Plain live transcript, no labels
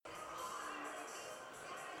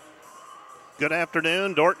Good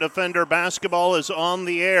afternoon. Dordt Defender basketball is on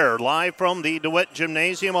the air, live from the DeWitt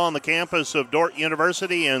Gymnasium on the campus of Dordt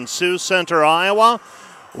University in Sioux Center, Iowa.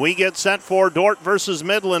 We get set for Dordt versus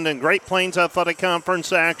Midland in Great Plains Athletic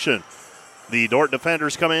Conference action. The Dordt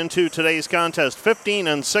Defenders come into today's contest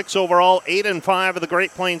 15-6 overall, 8-5 of the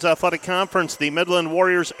Great Plains Athletic Conference. The Midland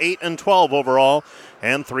Warriors 8-12 overall,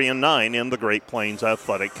 and 3-9 in the Great Plains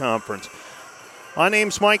Athletic Conference. My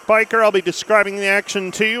name's Mike Biker. I'll be describing the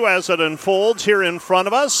action to you as it unfolds here in front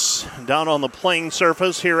of us. Down on the playing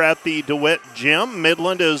surface here at the DeWitt Gym,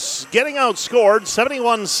 Midland is getting outscored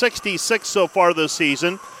 71-66 so far this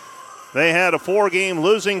season. They had a 4-game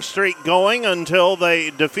losing streak going until they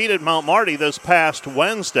defeated Mount Marty this past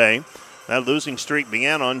Wednesday. That losing streak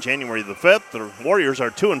began on January the 5th. The Warriors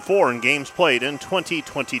are 2-4 in games played in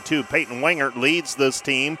 2022. Peyton Wengert leads this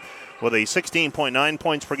team with a 16.9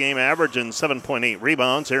 points per game average and 7.8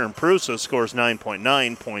 rebounds. Aaron Prusa scores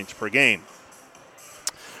 9.9 points per game.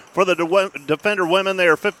 For the Defender women, they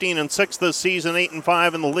are 15-6 this season,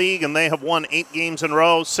 8-5 in the league, and they have won 8 games in a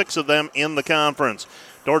row, 6 of them in the conference.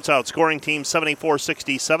 Dordt's outscoring team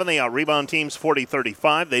 74-67. They out-rebound teams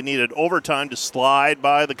 40-35. They needed overtime to slide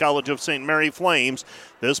by the College of St. Mary Flames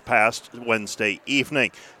this past Wednesday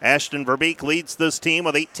evening. Ashton Verbeek leads this team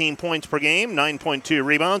with 18 points per game, 9.2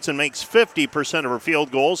 rebounds, and makes 50% of her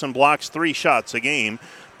field goals and blocks 3 shots a game.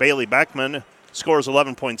 Bailey Beckman scores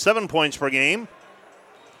 11.7 points per game,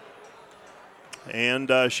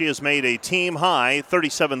 and she has made a team-high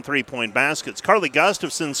 37 three-point baskets. Carly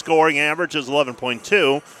Gustafson's scoring average is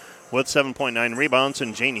 11.2 with 7.9 rebounds,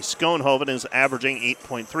 and Janie Schoenhoven is averaging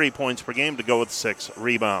 8.3 points per game to go with 6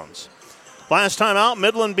 rebounds. Last time out,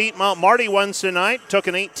 Midland beat Mount Marty Wednesday night, took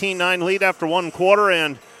an 18-9 lead after one quarter,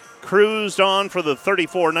 and cruised on for the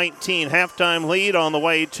 34-19 halftime lead on the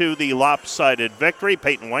way to the lopsided victory.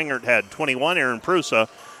 Peyton Wengert had 21, Aaron Prusa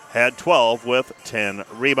had 12 with 10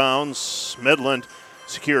 rebounds. Midland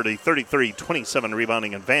secured a 33-27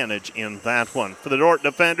 rebounding advantage in that one. For the Dordt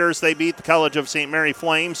Defenders, they beat the College of St. Mary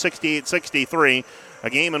Flames 68-63, a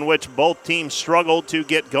game in which both teams struggled to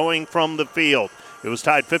get going from the field. It was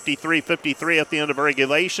tied 53-53 at the end of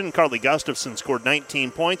regulation. Carly Gustafson scored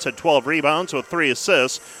 19 points, had 12 rebounds with 3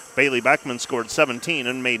 assists. Bailey Beckman scored 17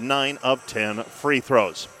 and made 9 of 10 free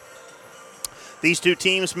throws. These two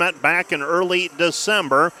teams met back in early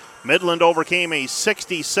December. Midland overcame a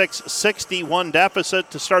 66-61 deficit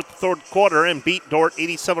to start the third quarter and beat Dordt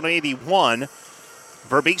 87-81.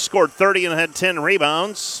 Verbeek scored 30 and had 10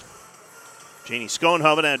 rebounds. Janie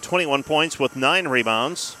Schoenhoven had 21 points with 9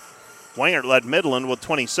 rebounds. Wengert led Midland with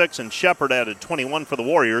 26, and Shepard added 21 for the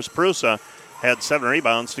Warriors. Prusa had 7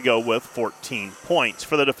 rebounds to go with 14 points.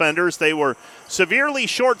 For the Defenders, they were severely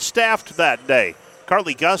short-staffed that day.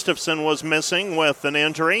 Carly Gustafson was missing with an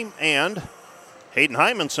injury, and Hayden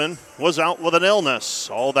Hymanson was out with an illness.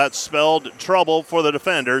 All that spelled trouble for the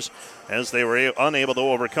Defenders as they were unable to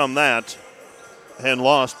overcome that and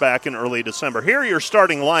lost back in early December. Here are your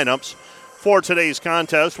starting lineups for today's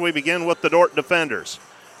contest. We begin with the Dordt Defenders.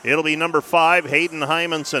 It'll be number 5, Hayden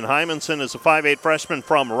Hymanson. Hymanson is a 5'8 freshman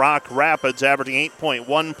from Rock Rapids, averaging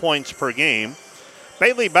 8.1 points per game.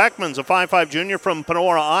 Bailey Beckman's a 5'5 junior from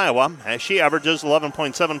Panora, Iowa, as she averages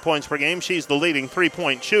 11.7 points per game. She's the leading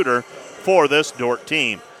three-point shooter for this Dordt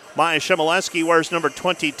team. Maya Shemileski wears number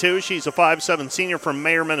 22. She's a 5'7 senior from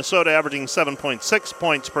Mayer, Minnesota, averaging 7.6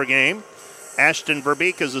 points per game. Ashton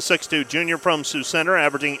Verbeek is a 6'2 junior from Sioux Center,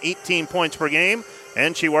 averaging 18 points per game,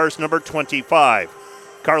 and she wears number 25.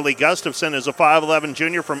 Carly Gustafson is a 5'11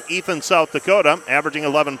 junior from Ethan, South Dakota, averaging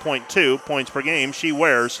 11.2 points per game. She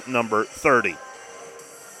wears number 30.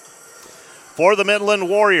 For the Midland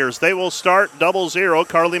Warriors, they will start 0-0.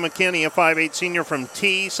 Carly McKinney, a 5'8 senior from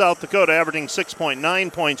T, South Dakota, averaging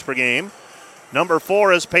 6.9 points per game. Number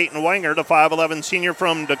 4 is Peyton Wengert, a 5'11 senior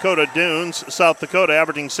from Dakota Dunes, South Dakota,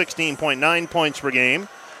 averaging 16.9 points per game.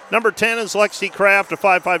 Number 10 is Lexi Kraft, a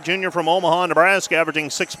 5'5 junior from Omaha, Nebraska, averaging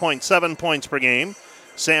 6.7 points per game.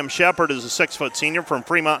 Sam Shepard is a 6' senior from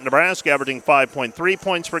Fremont, Nebraska, averaging 5.3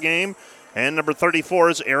 points per game. And number 34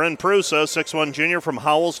 is Aaron Prusa, 6'1 junior from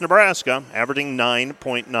Howells, Nebraska, averaging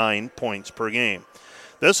 9.9 points per game.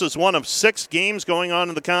 This is one of 6 games going on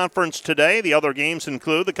in the conference today. The other games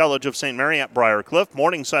include the College of St. Mary at Briar Cliff.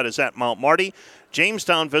 Morningside is at Mount Marty.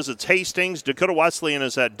 Jamestown visits Hastings. Dakota Wesleyan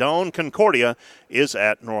is at Doane. Concordia is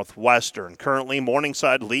at Northwestern. Currently,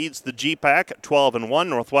 Morningside leads the GPAC at 12-1.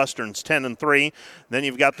 Northwestern's 10-3. Then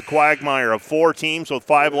you've got the quagmire of 4 teams with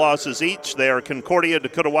 5 losses each. They are Concordia,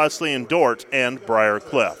 Dakota Wesleyan, Dordt, and Briar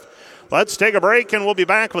Cliff. Let's take a break, and we'll be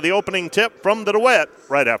back with the opening tip from the DeWitt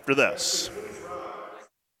right after this.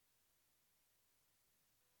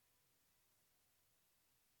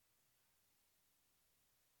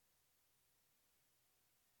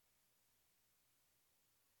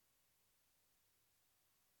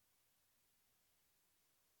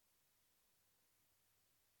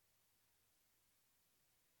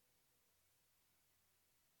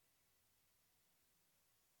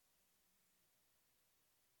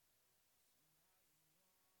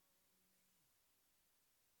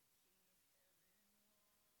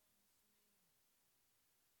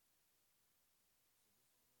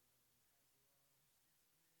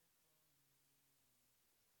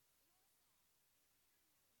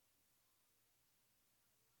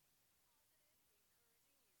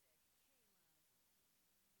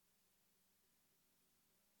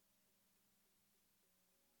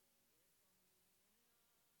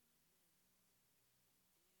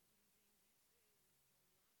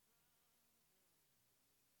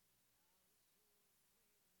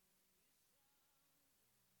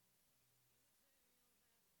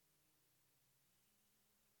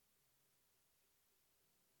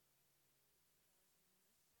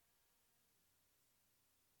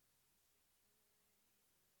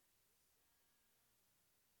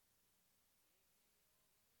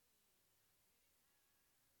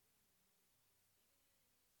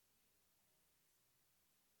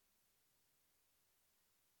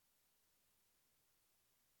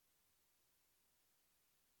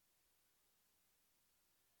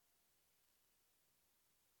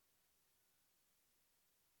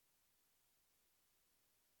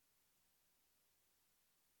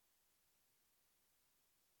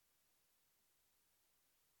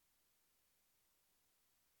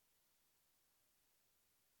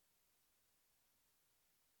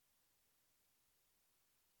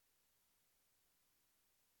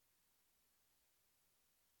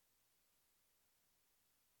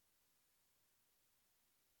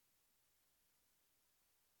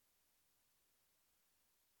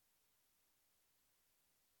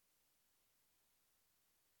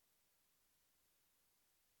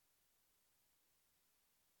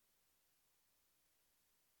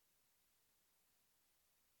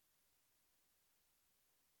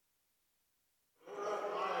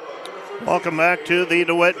 Welcome back to the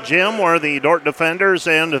DeWitt Gym, where the Dordt Defenders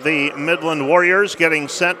and the Midland Warriors getting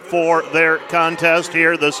set for their contest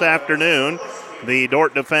here this afternoon. The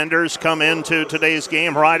Dordt Defenders come into today's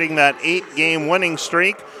game riding that 8-game winning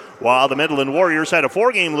streak, while the Midland Warriors had a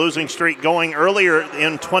 4-game losing streak going earlier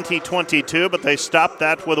in 2022, but they stopped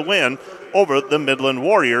that with a win over the Midland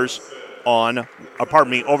Warriors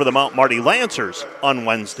over the Mount Marty Lancers on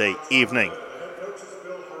Wednesday evening.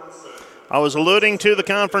 I was alluding to the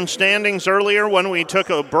conference standings earlier when we took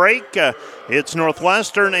a break. It's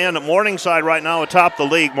Northwestern and Morningside right now atop the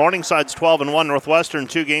league. Morningside's 12-1, Northwestern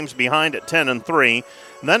 2 games behind at 10-3.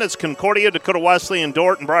 And then it's Concordia, Dakota Wesleyan,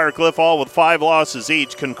 Dordt, and Briar Cliff all with 5 losses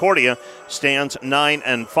each. Concordia stands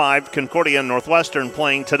 9-5. Concordia and Northwestern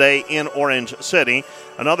playing today in Orange City.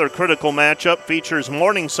 Another critical matchup features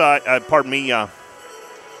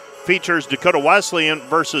features Dakota Wesleyan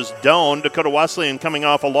versus Doane. Dakota Wesleyan coming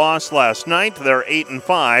off a loss last night. They're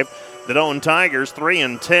 8-5. The Doane Tigers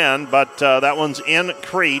 3-10, but that one's in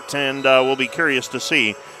Crete, and we'll be curious to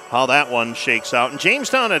see how that one shakes out. And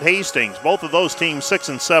Jamestown at Hastings, both of those teams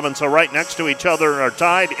 6-7, so right next to each other, are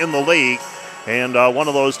tied in the league, and one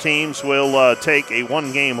of those teams will take a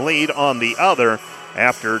 1-game lead on the other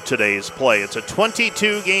after today's play. It's a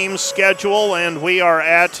 22-game schedule, and we are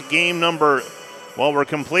at game number. Well, we're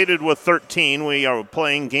completed with 13. We are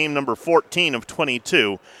playing game number 14 of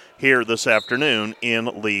 22 here this afternoon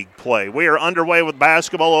in league play. We are underway with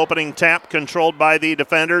basketball. Opening tap controlled by the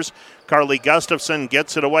defenders. Carly Gustafson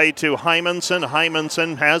gets it away to Hymanson.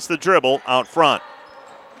 Hymanson has the dribble out front.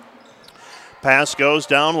 Pass goes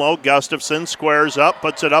down low. Gustafson squares up,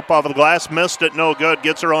 puts it up off the glass, missed it, no good.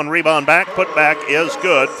 Gets her own rebound back. Put back is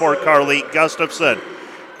good for Carly Gustafson.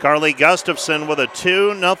 Carly Gustafson with a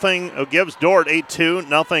 2-0, gives Dordt a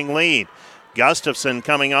 2-0 lead. Gustafson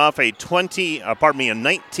coming off a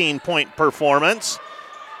 19-point performance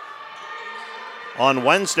on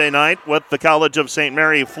Wednesday night with the College of St.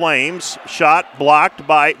 Mary Flames. Shot blocked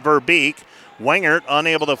by Verbeek. Wengert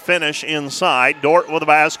unable to finish inside. Dordt with the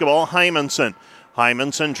basketball. Hymanson.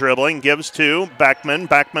 Hymanson dribbling, gives to Beckman.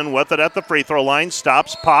 Beckman with it at the free throw line.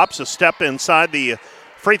 Stops, pops, a step inside the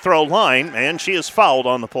free throw line, and she is fouled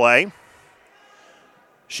on the play.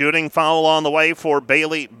 Shooting foul on the way for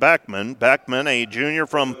Bailey Beckman. Beckman, a junior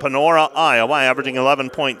from Panora, Iowa, averaging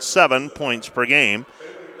 11.7 points per game.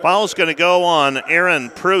 Foul's going to go on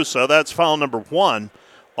Erin Prusa. That's foul number 1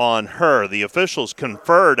 on her. The officials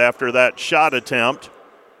conferred after that shot attempt.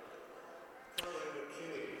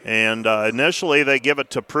 And initially they give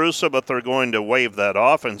it to Prusa, but they're going to wave that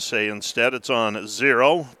off and say instead it's on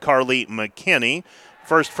 0. Carly McKinney.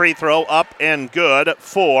 First free throw up and good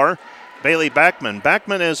for Bailey Beckman.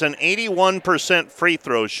 Beckman is an 81% free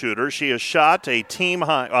throw shooter. She has shot a team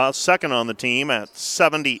high, second on the team at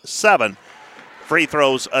 77 free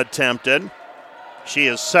throws attempted. She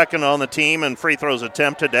is second on the team in free throws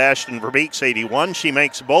attempted to Ashton Verbeek's 81. She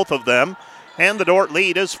makes both of them, and the Dordt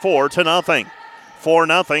lead is 4-0.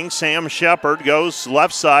 4-0. Sam Shepard goes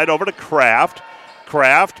left side over to Kraft.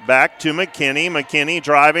 Kraft back to McKinney. McKinney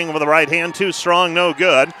driving with the right hand, too strong, no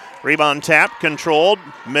good. Rebound tap, controlled.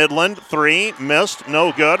 Midland, 3, missed,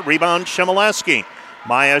 no good. Rebound Shemileski.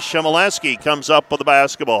 Maya Shemileski comes up with the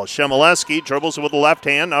basketball. Shemileski dribbles with the left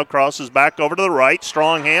hand, now crosses back over to the right.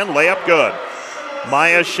 Strong hand, layup good.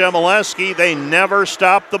 Maya Shemileski, they never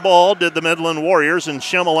stopped the ball, did the Midland Warriors, and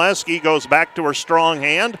Shemileski goes back to her strong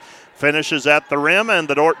hand, finishes at the rim, and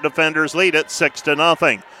the Dordt defenders lead it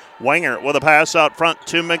 6-0. Wengert with a pass out front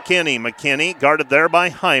to McKinney. McKinney guarded there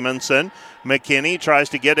by Hymanson. McKinney tries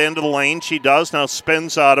to get into the lane. She does. Now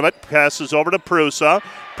spins out of it. Passes over to Prusa.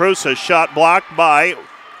 Prusa shot blocked by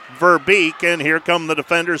Verbeek. And here come the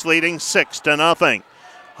defenders leading 6-0.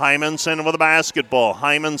 Hymanson with a basketball.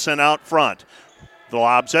 Hymanson out front.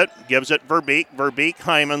 Lobs it. Gives it Verbeek. Verbeek,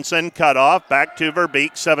 Hymanson cut off. Back to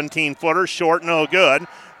Verbeek. 17-footer. Short, no good.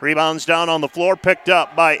 Rebounds down on the floor. Picked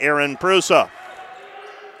up by Erin Prusa.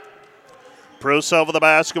 Prusa over the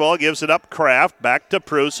basketball, gives it up. Kraft, back to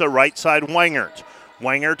Prusa, right side Wengert.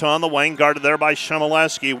 Wengert on the wing, guarded there by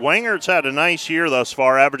Shemileski. Wengert's had a nice year thus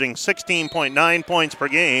far, averaging 16.9 points per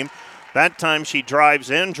game. That time she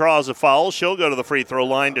drives in, draws a foul. She'll go to the free throw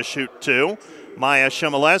line to shoot 2. Maya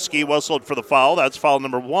Shemileski whistled for the foul. That's foul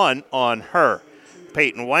number 1 on her.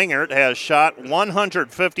 Peyton Wengert has shot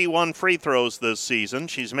 151 free throws this season.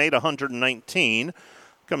 She's made 119.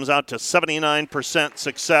 Comes out to 79%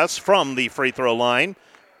 success from the free throw line.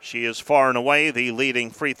 She is far and away the leading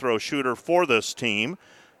free throw shooter for this team.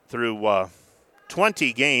 Through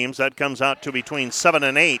 20 games, that comes out to between 7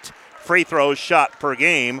 and 8 free throws shot per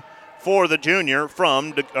game for the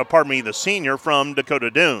the senior from Dakota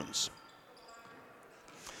Dunes.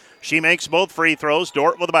 She makes both free throws.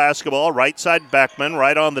 Dort with the basketball. Right side Beckman,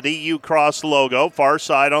 right on the DU Cross logo. Far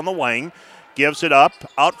side on the wing. Gives it up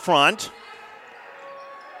out front.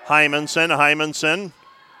 Hymanson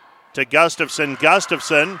to Gustafson.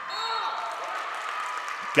 Gustafson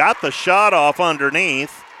got the shot off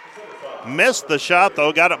underneath. Missed the shot,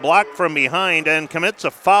 though. Got it blocked from behind and commits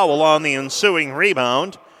a foul on the ensuing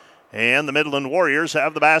rebound. And the Midland Warriors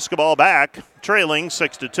have the basketball back, trailing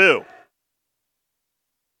 6-2.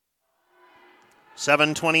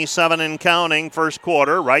 7:27 and counting, first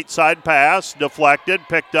quarter. Right side pass, deflected,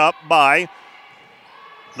 picked up by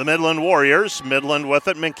the Midland Warriors. Midland with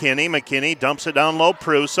it, McKinney. McKinney dumps it down low,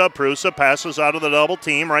 Prusa. Prusa passes out of the double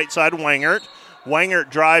team, right side Wengert.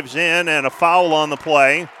 Wengert drives in, and a foul on the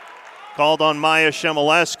play called on Maya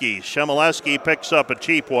Shemileski. Shemileski picks up a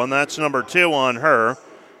cheap one. That's number 2 on her.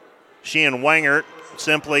 She and Wengert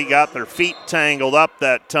simply got their feet tangled up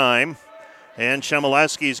that time. And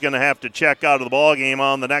Shemileski's going to have to check out of the ballgame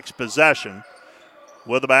on the next possession.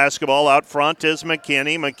 With the basketball out front is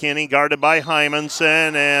McKinney. McKinney guarded by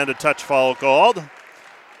Hymanson, and a touch foul called.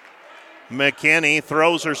 McKinney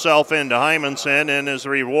throws herself into Hymanson and is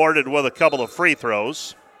rewarded with a couple of free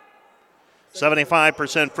throws.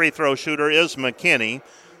 75% free throw shooter is McKinney.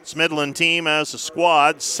 This Midland team as a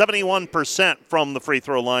squad, 71% from the free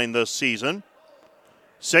throw line this season.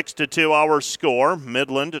 6-2 our score.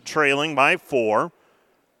 Midland trailing by 4.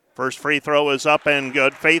 First free throw is up and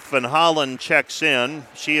good. Faith Van Hollen checks in.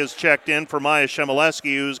 She has checked in for Maya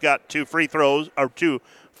Shemileski, who's got 2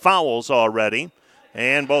 fouls already.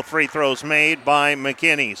 And both free throws made by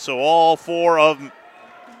McKinney. So all 4 of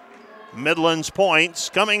Midland's points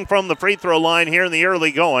coming from the free throw line here in the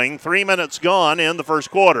early going. 3 minutes gone in the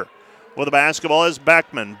first quarter. With the basketball is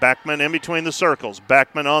Beckman. Beckman in between the circles.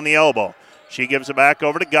 Beckman on the elbow. She gives it back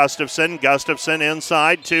over to Gustafson. Gustafson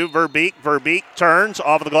inside to Verbeek. Verbeek turns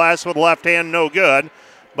off the glass with the left hand, no good.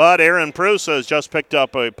 But Aaron Prusa has just picked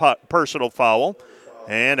up a personal foul.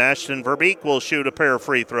 And Ashton Verbeek will shoot a pair of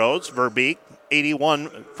free throws. Verbeek,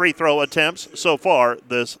 81 free throw attempts so far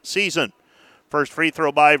this season. First free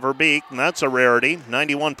throw by Verbeek, and that's a rarity.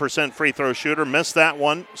 91% free throw shooter. Missed that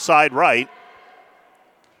one side right.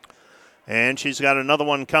 And she's got another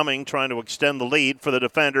one coming, trying to extend the lead for the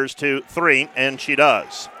defenders to 3, and she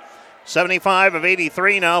does. 75 of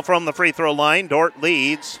 83 now from the free throw line. Dort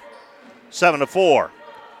leads 7-4.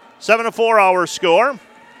 7-4 our score.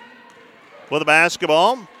 With the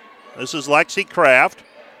basketball, this is Lexi Kraft.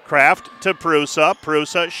 Kraft to Prusa.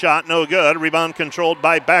 Prusa shot no good. Rebound controlled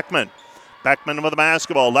by Beckman. Beckman with the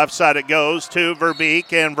basketball. Left side it goes to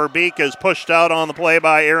Verbeek, and Verbeek is pushed out on the play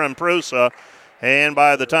by Aaron Prusa. And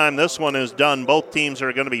by the time this one is done, both teams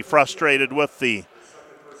are going to be frustrated with the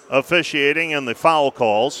officiating and the foul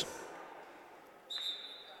calls.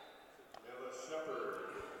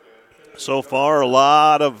 So far, a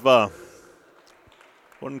lot of,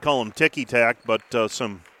 wouldn't call them ticky-tack, but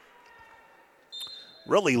some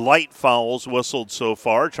really light fouls whistled so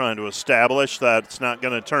far, trying to establish that it's not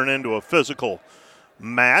going to turn into a physical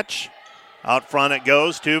match. Out front it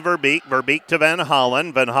goes to Verbeek. Verbeek to Van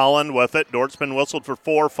Hollen. Van Hollen with it. Dort's been whistled for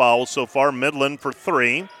 4 fouls so far. Midland for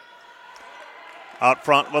 3. Out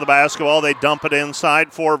front with the basketball. They dump it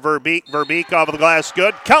inside for Verbeek. Verbeek off of the glass.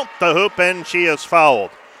 Good. Count the hoop, and she is fouled.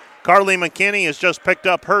 Carly McKinney has just picked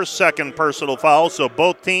up her second personal foul, so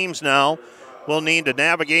both teams now will need to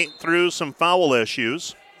navigate through some foul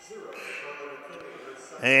issues.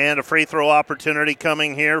 And a free throw opportunity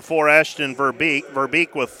coming here for Ashton Verbeek.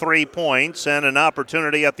 Verbeek with 3 points and an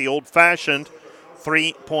opportunity at the old-fashioned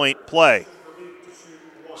 3-point play.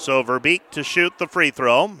 So Verbeek to shoot the free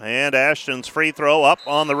throw, and Ashton's free throw up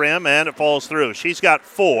on the rim, and it falls through. She's got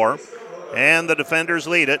 4, and the defenders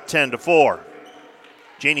lead it 10-4.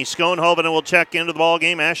 Janie Schoenhoven will check into the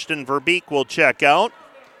ballgame. Ashton Verbeek will check out.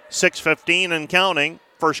 6:15 and counting,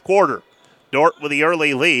 first quarter. Dort with the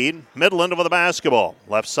early lead. Midland with the basketball.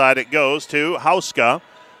 Left side it goes to Hauska.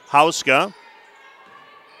 Hauska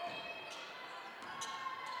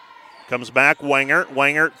comes back. Wengert.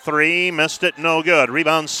 Wengert 3. Missed it. No good.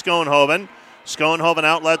 Rebound Schoenhoven. Schoenhoven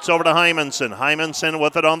outlets over to Hymanson. Hymanson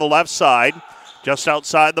with it on the left side. Just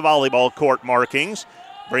outside the volleyball court markings.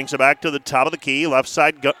 Brings it back to the top of the key. Left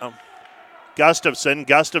side Gustafson.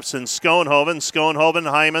 Gustafson, Schoenhoven. Schoenhoven,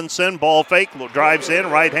 Hymanson. Ball fake. Drives in.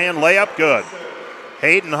 Right hand layup. Good.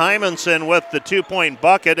 Hayden Hymanson with the 2-point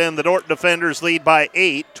bucket, and the Dort defenders lead by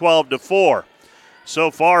 8, 12-4.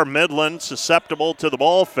 So far, Midland susceptible to the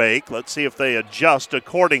ball fake. Let's see if they adjust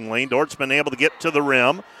accordingly. Dort's been able to get to the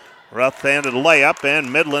rim. Left-handed layup,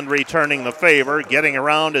 and Midland returning the favor. Getting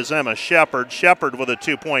around is Emma Shepard. Shepard with a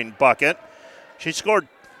 2-point bucket. She scored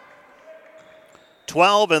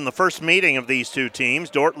 12 in the first meeting of these two teams.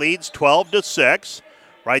 Dordt leads 12-6.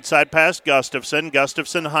 Right side pass, Gustafson.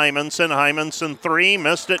 Hymanson 3,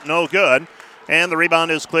 missed it, no good. And the rebound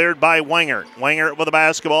is cleared by Wengert. Wengert with the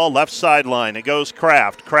basketball, left sideline. It goes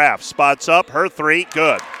Kraft. Kraft spots up, her 3,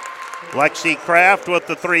 good. Lexi Kraft with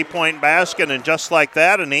the 3-point basket, and just like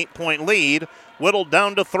that, an 8-point lead whittled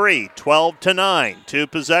down to 3, 12-9. 2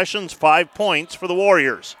 possessions, 5 points for the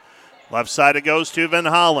Warriors. Left side it goes to Van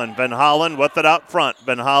Hollen. Van Hollen with it out front.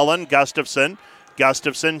 Van Hollen, Gustafson.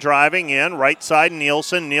 Gustafson driving in. Right side,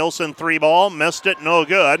 Nielsen. Nielsen 3-ball. Missed it, no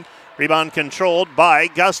good. Rebound controlled by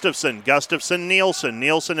Gustafson. Nielsen.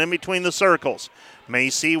 Nielsen in between the circles.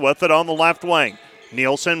 Macy with it on the left wing.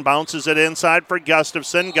 Nielsen bounces it inside for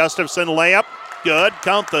Gustafson. Gustafson layup. Good.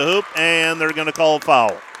 Count the hoop, and they're going to call a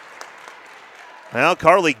foul. Well,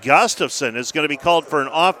 Carly Gustafson is going to be called for an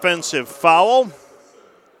offensive foul.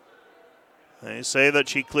 They say that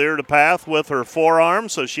she cleared a path with her forearm,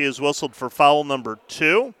 so she is whistled for foul number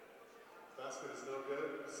 2.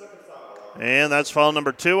 And that's foul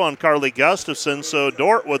number 2 on Carly Gustafson. So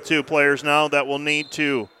Dordt with 2 players now that will need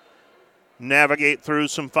to navigate through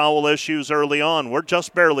some foul issues early on. We're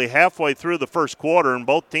just barely halfway through the first quarter, and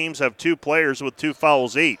both teams have 2 players with 2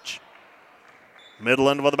 fouls each.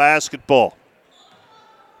 Midland with the basketball.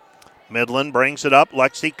 Midland brings it up.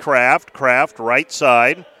 Lexi Kraft. Kraft right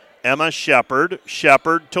side. Emma Shepard.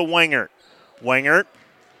 Shepard to Wengert. Wengert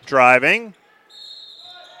driving.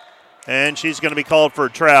 And she's going to be called for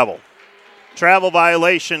a travel. Travel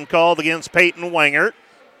violation called against Peyton Wengert.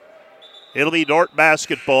 It'll be Dordt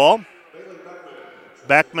basketball.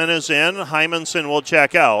 Beckman is in. Hymanson will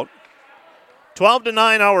check out.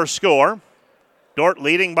 12-9 our score. Dordt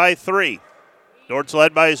leading by 3. Dordt's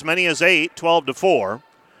led by as many as 8, 12-4.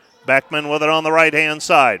 Beckman with it on the right-hand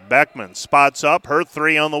side. Beckman spots up, her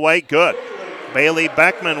 3 on the way, good. Bailey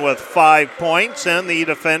Beckman with 5 points, and the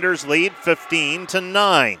defenders lead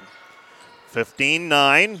 15-9.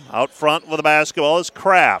 15-9, out front with the basketball is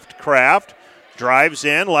Kraft. Kraft drives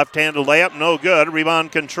in, left-handed layup, no good.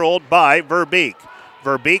 Rebound controlled by Verbeek.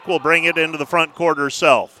 Verbeek will bring it into the front court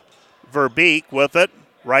herself. Verbeek with it,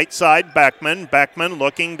 right side Beckman. Beckman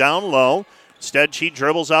looking down low. Instead, she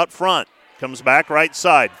dribbles out front. Comes back right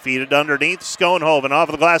side. Feed it underneath. Schoenhoven off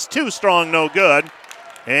of the glass. Too strong, no good.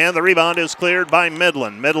 And the rebound is cleared by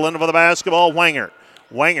Midland. Midland with the basketball. Wengert.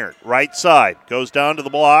 Wengert, right side. Goes down to the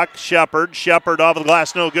block. Shepard. Shepard off of the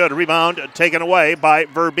glass, no good. Rebound taken away by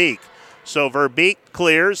Verbeek. So Verbeek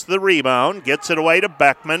clears the rebound. Gets it away to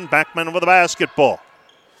Beckman. Beckman with the basketball.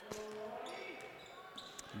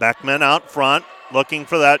 Beckman out front. Looking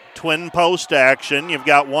for that twin post action. You've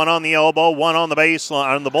got one on the elbow, one on the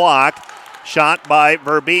baseline, on the block. Shot by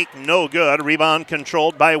Verbeek, no good. Rebound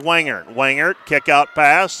controlled by Wengert. Wengert, kick out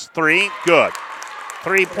pass, 3, good.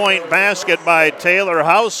 3-point basket by Taylor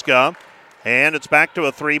Hauska, and it's back to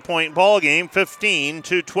a 3-point ball game,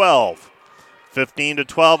 15-12.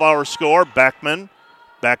 15-12 our score. Beckman.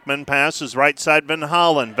 Beckman passes right side Van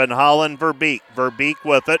Hollen. Van Hollen, Verbeek. Verbeek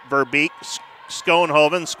with it. Verbeek,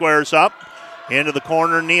 Schoenhoven squares up. Into the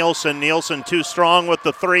corner, Nielsen. Nielsen too strong with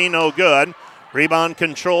the 3, no good. Rebound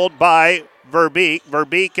controlled by Verbeek.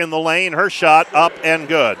 Verbeek in the lane, her shot up and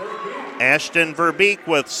good. Ashton Verbeek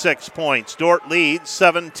with 6 points. Dordt leads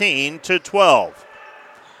 17-12.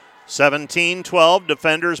 17-12,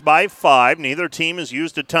 defenders by 5. Neither team has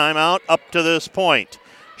used a timeout up to this point.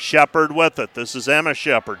 Shepard with it. This is Emma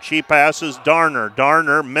Shepard. She passes Darner.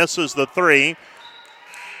 Darner misses the 3.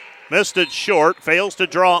 Missed it short, fails to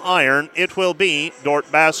draw iron. It will be Dordt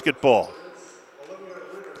basketball.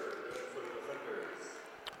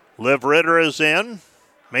 Liv Ritter is in.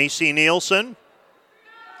 Macy Nielsen.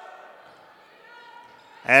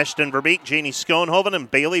 Ashton Verbeek, Jeannie Schoenhoven, and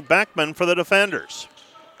Bailey Beckman for the defenders.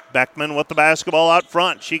 Beckman with the basketball out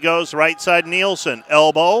front. She goes right side Nielsen.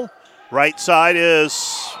 Elbow. Right side is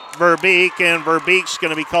Verbeek, and Verbeek's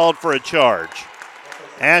going to be called for a charge.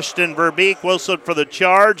 Ashton Verbeek whistled for the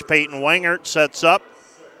charge. Peyton Wengert sets up.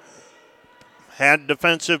 Had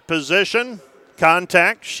defensive position.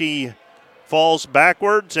 Contact. She falls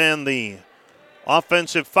backwards, and the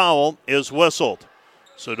offensive foul is whistled.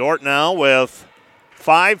 So Dordt now with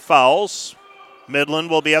 5 fouls. Midland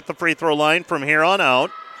will be at the free throw line from here on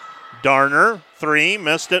out. Darner, 3,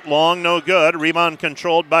 missed it long, no good. Rebound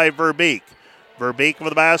controlled by Verbeek. Verbeek with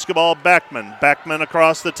the basketball, Beckman. Beckman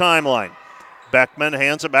across the timeline. Beckman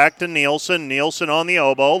hands it back to Nielsen. Nielsen on the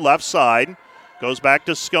elbow, left side. Goes back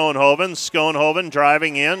to Schoenhoven. Schoenhoven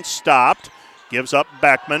driving in, stopped. Gives up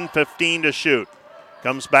Beckman, 15 to shoot.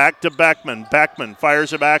 Comes back to Beckman. Beckman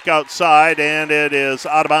fires it back outside, and it is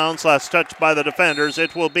out of bounds. Last touch by the defenders.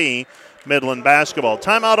 It will be Midland basketball.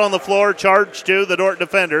 Timeout on the floor, charge to the Dordt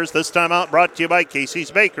defenders. This timeout brought to you by Casey's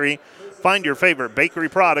Bakery. Find your favorite bakery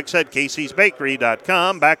products at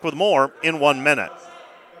caseysbakery.com. Back with more in 1 minute.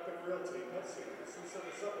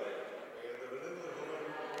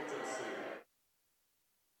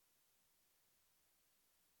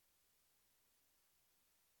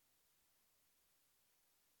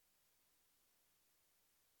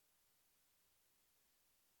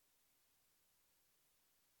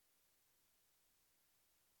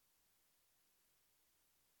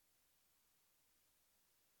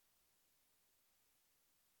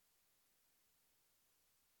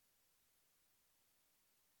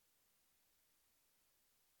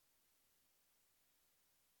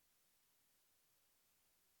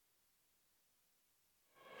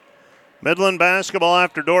 Midland basketball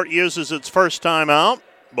after Dordt uses its first timeout.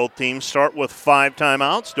 Both teams start with 5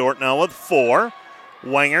 timeouts. Dordt now with 4.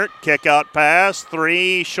 Wengert, kick out pass,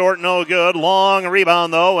 3, short, no good. Long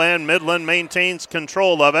rebound though, and Midland maintains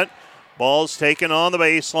control of it. Ball's taken on the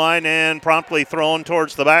baseline and promptly thrown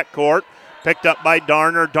towards the backcourt. Picked up by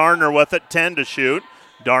Darner. Darner with it, 10 to shoot.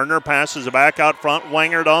 Darner passes it back out front.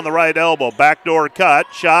 Wengert on the right elbow. Backdoor cut.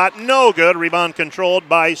 Shot, no good. Rebound controlled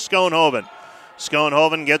by Schoenhoven.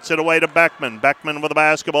 Schoenhoven gets it away to Beckman. Beckman with the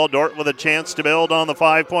basketball. Dordt with a chance to build on the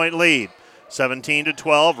 5-point lead.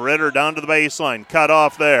 17-12. Ritter down to the baseline. Cut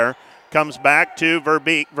off there. Comes back to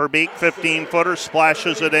Verbeek. Verbeek, 15-footer,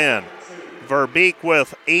 splashes it in. Verbeek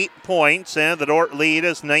with 8 points, and the Dordt lead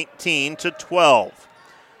is 19-12.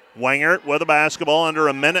 Wengert with the basketball, under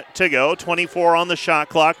a minute to go. 24 on the shot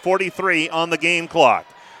clock, 43 on the game clock.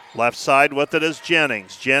 Left side with it is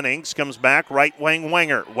Jennings. Jennings comes back, right wing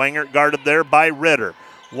Wengert. Wengert guarded there by Ritter.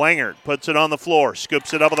 Wengert puts it on the floor,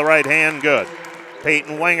 scoops it up with the right hand, good.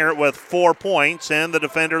 Peyton Wengert with 4 points, and the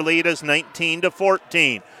defender lead is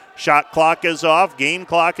 19-14. Shot clock is off, game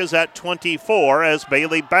clock is at 24 as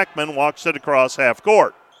Bailey Beckman walks it across half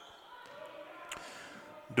court.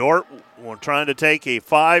 Dordt trying to take a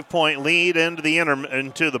 5-point lead into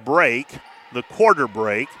the break, the quarter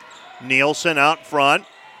break. Nielsen out front.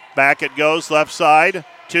 Back it goes, left side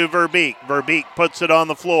to Verbeek. Verbeek puts it on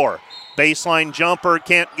the floor. Baseline jumper,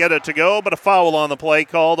 can't get it to go, but a foul on the play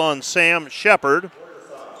called on Sam Shepard.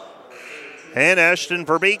 And Ashton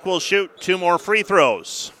Verbeek will shoot 2 more free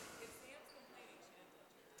throws.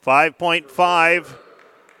 5.5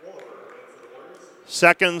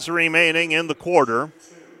 seconds remaining in the quarter.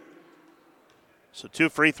 So 2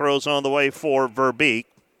 free throws on the way for Verbeek.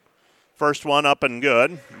 First one up and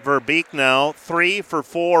good. Verbeek now 3 for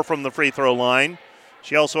 4 from the free throw line.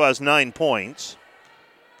 She also has 9 points.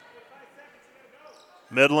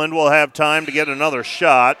 Midland will have time to get another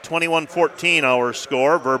shot. 21-14 our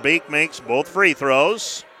score. Verbeek makes both free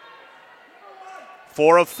throws.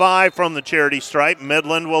 4 of 5 from the charity stripe.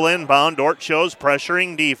 Midland will inbound. Dordt shows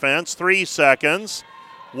pressuring defense. 3 seconds.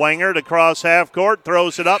 Wengert across half court,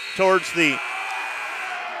 throws it up towards the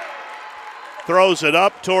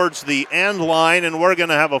end line, and we're going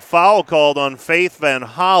to have a foul called on Faith Van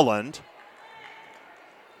Holland.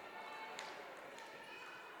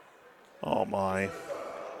 Oh, my.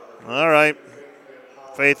 All right.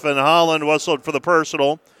 Faith Van Holland whistled for the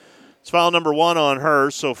personal. It's foul number 1 on her,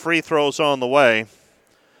 so free throws on the way.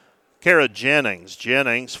 Kara Jennings.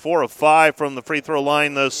 Jennings, 4 of 5 from the free throw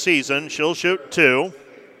line this season. She'll shoot 2.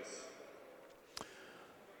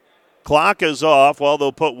 Clock is off. Well,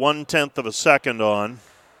 they'll put 1/10 of a second on.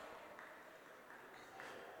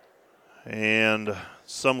 And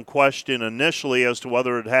some question initially as to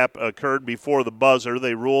whether it occurred before the buzzer.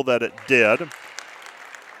 They ruled that it did.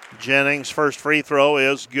 Jennings' first free throw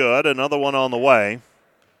is good. Another one on the way.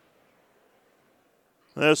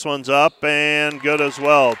 This one's up and good as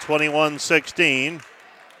well. 21-16.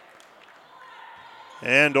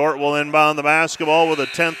 And Dordt will inbound the basketball with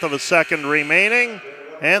 1/10 of a second remaining.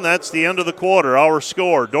 And that's the end of the quarter. Our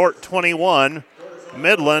score, Dordt 21,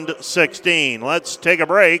 Midland 16. Let's take a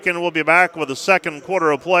break, and we'll be back with the second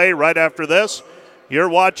quarter of play right after this. You're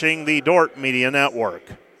watching the Dordt Media Network.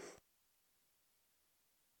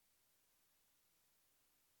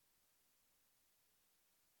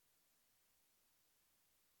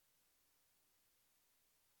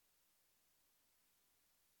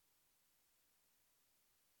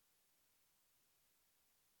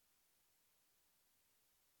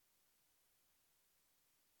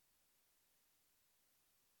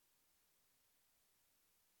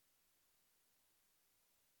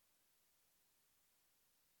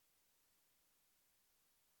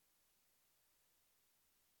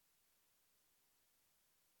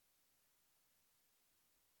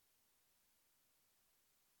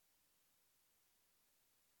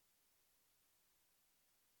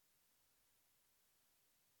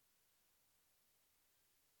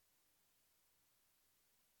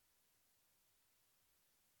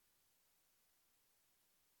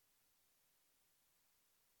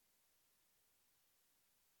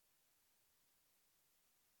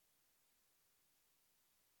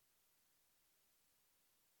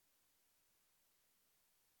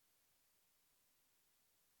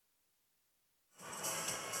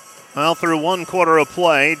 Well, through one quarter of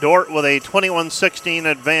play, Dordt with a 21-16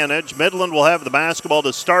 advantage. Midland will have the basketball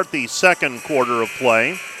to start the second quarter of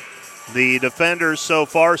play. The defenders so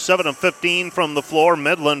far, 7 of 15 from the floor.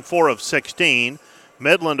 Midland, 4 of 16.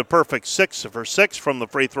 Midland a perfect 6 for 6 from the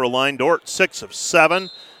free throw line. Dordt 6 of 7.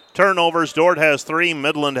 Turnovers, Dordt has 3.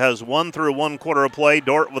 Midland has 1 through one quarter of play.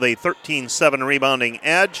 Dordt with a 13-7 rebounding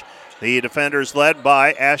edge. The defenders led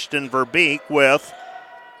by Ashton Verbeek with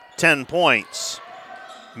 10 points.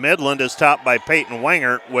 Midland is topped by Peyton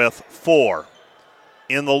Wengert with 4.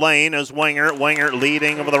 In the lane is Wengert. Wengert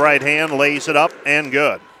leading over the right hand, lays it up and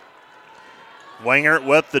good. Wengert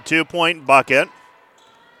with the 2-point bucket.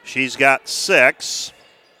 She's got 6.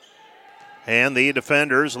 And the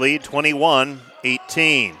defenders lead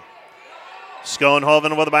 21-18.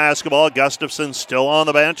 Schoenhoven with the basketball. Gustafson still on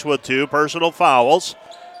the bench with 2 personal fouls.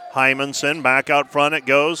 Hymanson back out front. It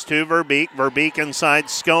goes to Verbeek. Verbeek inside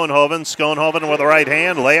Schoenhoven. Schoenhoven with the right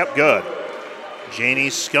hand. Layup good. Janie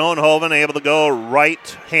Schoenhoven able to go right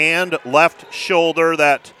hand, left shoulder.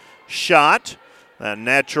 That shot. That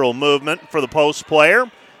natural movement for the post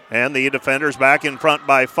player. And the defenders back in front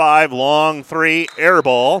by 5. Long 3. Air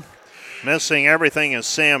ball. Missing everything is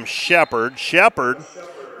Sam Shepard. Shepard,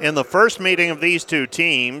 in the first meeting of these two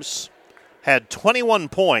teams, had 21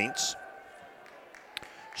 points.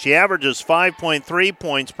 She averages 5.3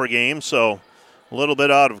 points per game, so a little bit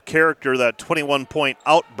out of character, that 21-point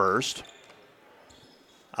outburst.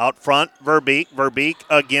 Out front, Verbeek. Verbeek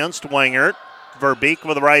against Wengert. Verbeek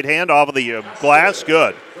with the right hand off of the glass.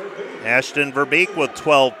 Good. Ashton Verbeek with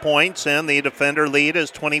 12 points, and the defender lead is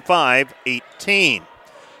 25-18.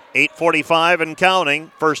 8:45 and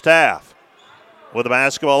counting, first half. With the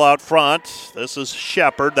basketball out front, this is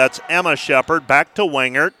Shepard. That's Emma Shepard. Back to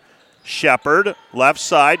Wengert. Shepard, left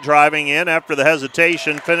side, driving in after the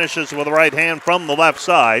hesitation, finishes with the right hand from the left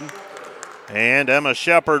side. And Emma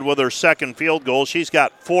Shepard with her second field goal. She's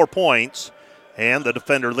got 4 points, and the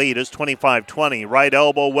defender lead is 25-20. Right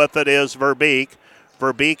elbow with it is Verbeek.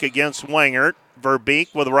 Verbeek against Wengert.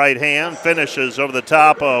 Verbeek with the right hand, finishes over the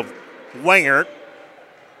top of Wengert.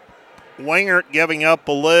 Wengert giving up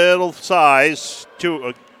a little size,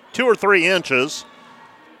 2 or 3 inches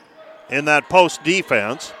in that post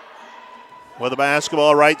defense. With the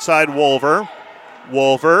basketball right side, Wolver.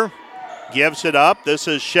 Wolver gives it up. This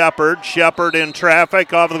is Shepard. Shepard in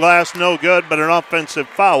traffic, off the glass, no good, but an offensive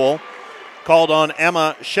foul called on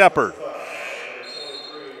Emma Shepard.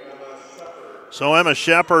 So Emma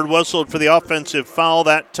Shepard whistled for the offensive foul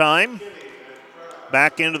that time.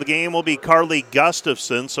 Back into the game will be Carly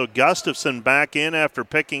Gustafson. So Gustafson back in after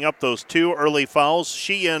picking up those 2 early fouls.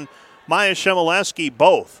 She and Maya Shemileski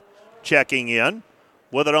both checking in.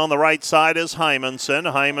 With it on the right side is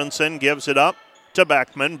Hymanson. Hymanson gives it up to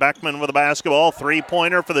Beckman. Beckman with the basketball.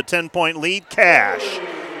 3-pointer for the 10-point lead. Cash.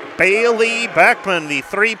 Bailey Beckman, the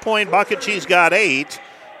 3-point bucket. She's got 8.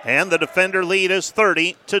 And the defender lead is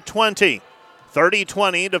 30-20.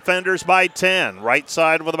 30-20, defenders by 10. Right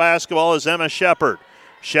side with the basketball is Emma Shepard.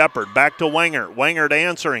 Shepard back to Wengert. Wengert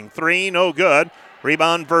answering. 3, no good.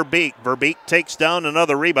 Rebound Verbeek. Verbeek takes down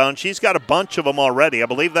another rebound. She's got a bunch of them already. I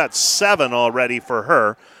believe that's 7 already for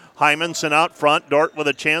her. Hymanson out front. Dordt with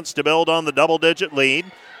a chance to build on the double-digit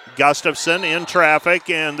lead. Gustafson in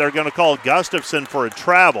traffic, and they're going to call Gustafson for a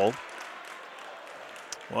travel.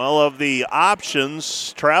 Well, of the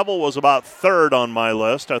options, travel was about 3rd on my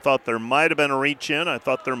list. I thought there might have been a reach-in. I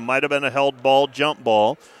thought there might have been a held ball, jump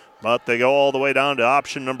ball. But they go all the way down to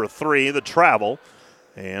option number 3, the travel.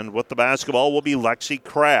 And with the basketball will be Lexi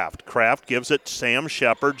Kraft. Kraft gives it to Sam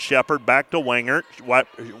Shepard. Shepard back to Wengert.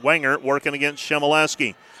 Wengert working against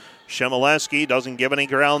Shemileski. Shemileski doesn't give any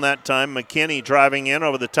ground that time. McKinney driving in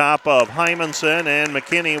over the top of Hymanson, and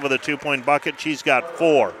McKinney with a 2-point bucket. She's got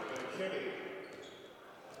 4.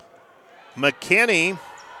 McKinney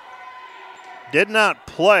did not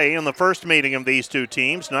play in the first meeting of these two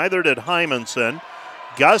teams. Neither did Hymanson.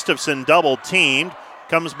 Gustafson double-teamed.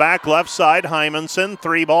 Comes back left side, Hymanson.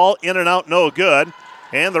 3-ball, in and out, no good.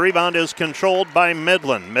 And the rebound is controlled by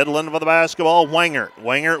Midland. Midland with the basketball, Wengert.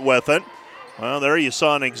 Wengert with it. Well, there you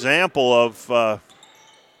saw an example of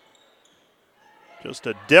just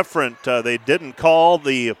a different, they didn't call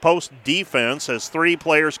the post defense as 3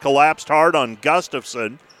 players collapsed hard on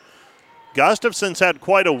Gustafson. Gustafson's had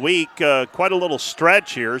quite a week, quite a little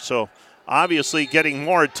stretch here, so obviously getting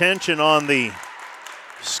more attention on the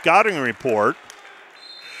scouting report.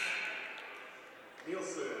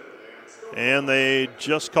 And they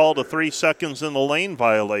just called a 3 seconds in the lane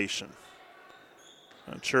violation.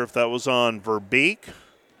 Not sure if that was on Verbeek.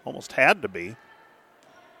 Almost had to be.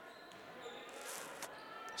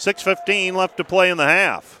 6:15 left to play in the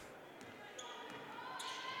half.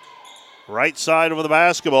 Right side of the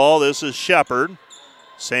basketball, this is Shepard.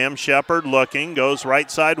 Sam Shepard looking, goes right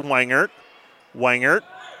side, Wengert. Wengert.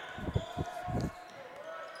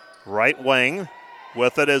 Right wing.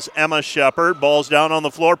 With it is Emma Shepard. Ball's down on the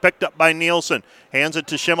floor, picked up by Nielsen. Hands it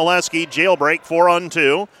to Shimoleski. Jailbreak,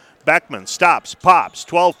 4-on-2. Beckman stops, pops.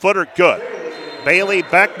 12-footer, good. Bailey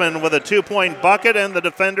Beckman with a 2-point bucket, and the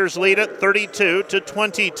defenders lead it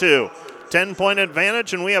 32-22. 10-point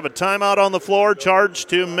advantage, and we have a timeout on the floor charged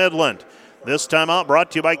to Midland. This timeout brought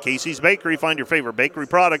to you by Casey's Bakery. Find your favorite bakery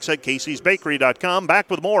products at caseysbakery.com. Back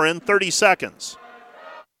with more in 30 seconds.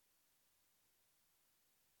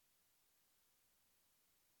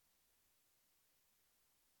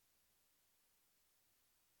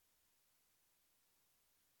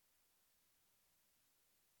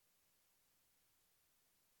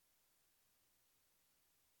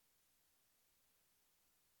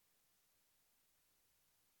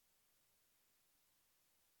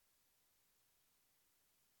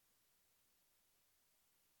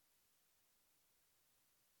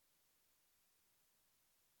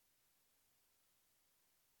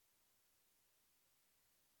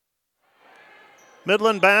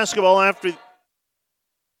 Midland basketball after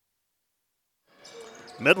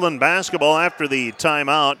the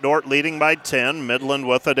timeout. Dordt leading by 10. Midland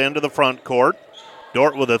with it into the front court.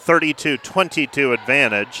 Dordt with a 32-22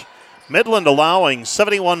 advantage. Midland allowing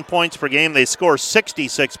 71 points per game. They score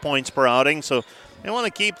 66 points per outing, so they want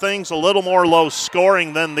to keep things a little more low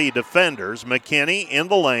scoring than the defenders. McKinney in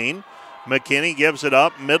the lane. McKinney gives it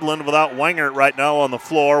up. Midland without Wengert right now on the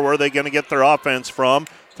floor. Where are they going to get their offense from?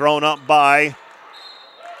 Thrown up by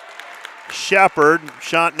Shepard.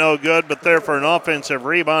 Shot no good, but there for an offensive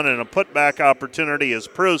rebound and a putback opportunity is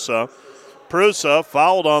Prusa. Prusa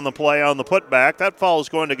fouled on the play on the putback. That foul is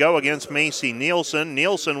going to go against Macy Nielsen.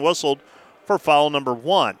 Nielsen whistled for foul number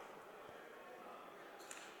 1.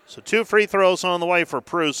 So 2 free throws on the way for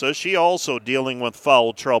Prusa. She also dealing with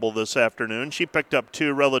foul trouble this afternoon. She picked up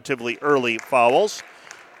 2 relatively early fouls.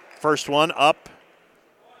 First one up,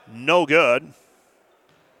 no good.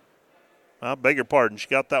 Beg your pardon. She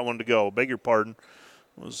got that one to go. Beg your pardon.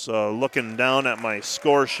 Was looking down at my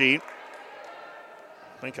score sheet.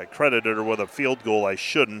 I think I credited her with a field goal I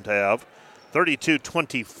shouldn't have.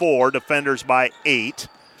 32-24. Defenders by 8.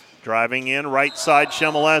 Driving in right side,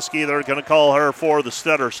 Shimoleski. They're going to call her for the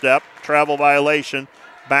stutter step. Travel violation.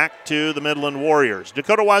 Back to the Midland Warriors.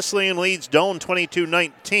 Dakota Wesleyan leads Doane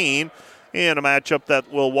 22-19 in a matchup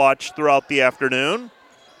that we'll watch throughout the afternoon.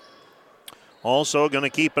 Also going to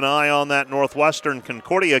keep an eye on that Northwestern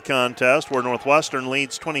Concordia contest where Northwestern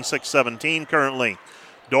leads 26-17 currently.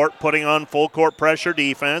 Dordt putting on full court pressure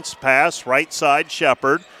defense. Pass right side,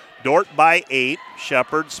 Shepard. Dordt by 8.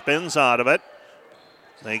 Shepard spins out of it.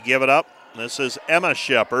 They give it up. This is Emma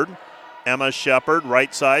Shepard. Emma Shepard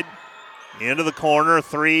right side into the corner.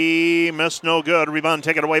 3 missed, no good. Rebound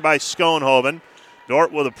taken away by Schoenhoven.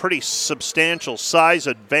 Dordt with a pretty substantial size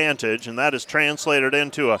advantage, and that is translated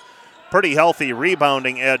into a pretty healthy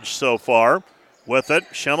rebounding edge so far. With it,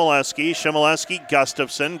 Shimoleski,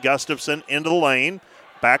 Gustafson into the lane.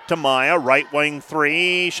 Back to Maya, right wing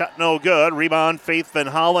 3, shot no good. Rebound, Faith Van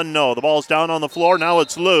Hollen, no. The ball's down on the floor, now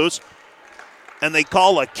it's loose. And they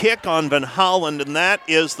call a kick on Van Hollen, and that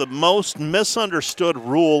is the most misunderstood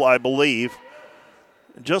rule, I believe.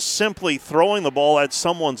 Just simply throwing the ball at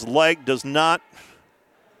someone's leg does not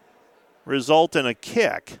result in a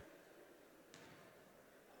kick.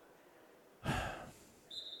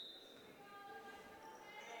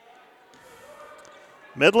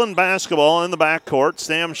 Midland basketball in the backcourt.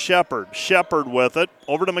 Sam Shepard. Shepard with it.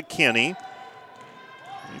 Over to McKinney.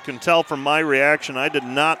 You can tell from my reaction, I did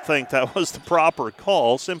not think that was the proper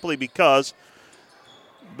call, simply because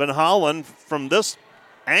Van Hollen, from this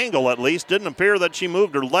angle at least, didn't appear that she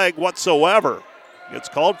moved her leg whatsoever. It's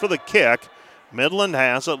called for the kick. Midland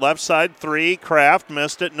has it. Left side 3. Kraft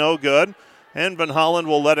missed it. No good. And Van Hollen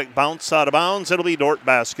will let it bounce out of bounds. It'll be Dordt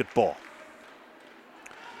basketball.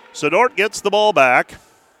 So Dordt gets the ball back.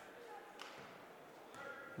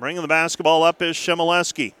 Bringing the basketball up is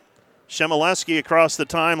Shimoleski. Shimoleski across the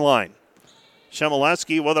timeline.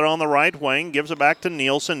 Shimoleski with it on the right wing. Gives it back to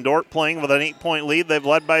Nielsen. Dordt playing with an 8-point lead. They've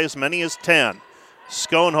led by as many as 10.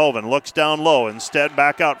 Schoenhoven looks down low. Instead,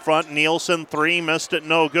 back out front. Nielsen, 3. Missed it.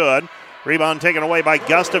 No good. Rebound taken away by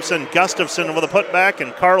Gustafson. Gustafson with a putback,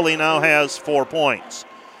 and Carly now has 4 points.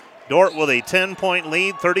 Dordt with a 10-point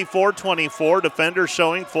lead, 34-24. Defenders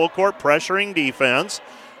showing full court pressuring defense.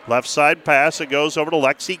 Left side pass, it goes over to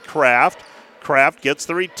Lexi Kraft. Kraft gets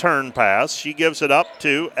the return pass. She gives it up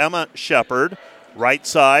to Emma Shepard. Right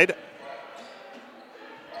side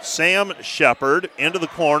Sam Shepard into the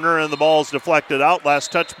corner, and the ball's deflected out.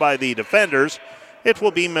 Last touch by the defenders. It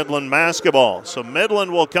will be Midland basketball. So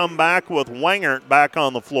Midland will come back with Wengert back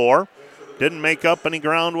on the floor. Didn't make up any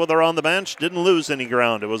ground with her on the bench. Didn't lose any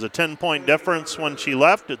ground. It was a 10-point difference when she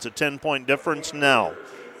left. It's a 10-point difference now.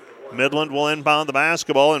 Midland will inbound the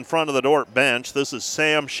basketball in front of the Dordt bench. This is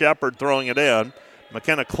Sam Shepard throwing it in.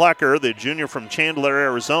 McKenna Klecker, the junior from Chandler,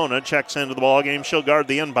 Arizona, checks into the ballgame. She'll guard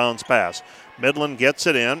the inbounds pass. Midland gets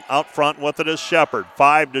it in. Out front with it is Shepard.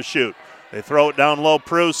 5 to shoot. They throw it down low.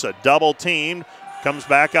 Prusa double teamed. Comes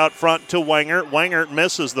back out front to Wengert. Wengert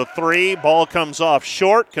misses the 3. Ball comes off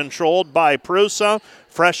short. Controlled by Prusa.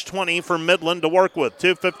 Fresh 20 for Midland to work with.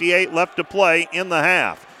 2:58 left to play in the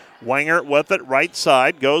half. Wengert with it, right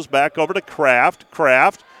side, goes back over to Kraft.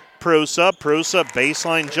 Prusa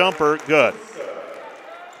baseline jumper, good.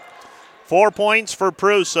 4 points for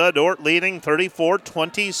Prusa. Dordt leading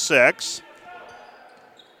 34-26.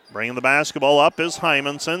 Bringing the basketball up is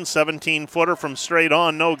Hymanson. 17-footer from straight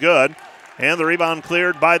on, no good. And the rebound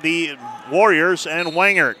cleared by the Warriors and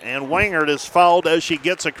Wengert. And Wengert is fouled as she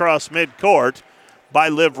gets across midcourt by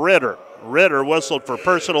Liv Ritter. Ritter whistled for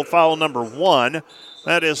personal foul number 1.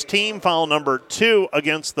 That is team foul number 2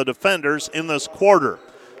 against the defenders in this quarter.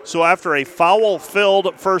 So after a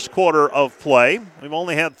foul-filled first quarter of play, we've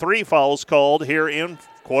only had 3 fouls called here in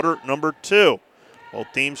quarter number 2. Both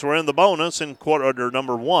teams were in the bonus in quarter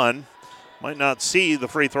number 1. Might not see the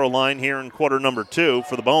free throw line here in quarter number 2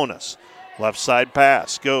 for the bonus. Left side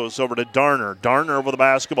pass goes over to Darner. Darner with the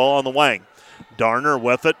basketball on the wing. Darner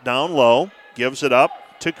with it down low. Gives it up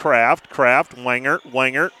to Kraft.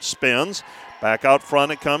 Wengert spins. Back out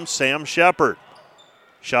front it comes Sam Shepard.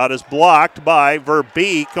 Shot is blocked by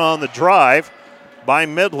Verbeek on the drive by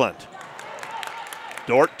Midland.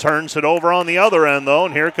 Dordt turns it over on the other end, though,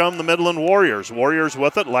 and here come the Midland Warriors. Warriors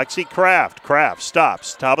with it, Lexi Kraft. Kraft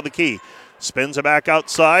stops, top of the key. Spins it back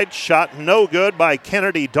outside. Shot no good by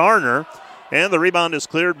Kennedy Darner, and the rebound is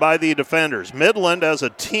cleared by the defenders. Midland as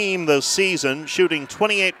a team this season shooting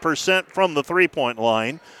 28% from the three-point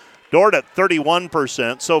line. Dordt at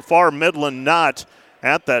 31%. So far, Midland not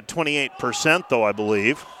at that 28%, though, I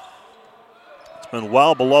believe. It's been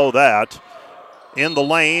well below that. In the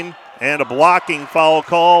lane, and a blocking foul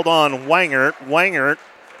called on Wengert. Wengert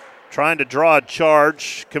trying to draw a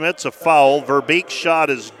charge, commits a foul. Verbeek's shot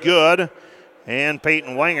is good, and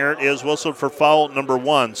Peyton Wengert is whistled for foul number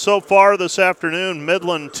 1. So far this afternoon,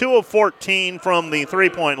 Midland 2 of 14 from the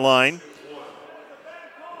three-point line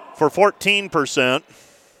for 14%.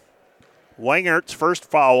 Wengert's first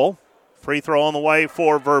foul. Free throw on the way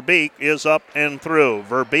for Verbeek is up and through.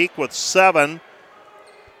 Verbeek with 7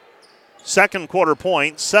 second quarter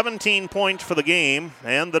points, 17 points for the game,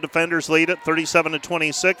 and the defenders lead at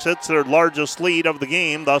 37-26. It's their largest lead of the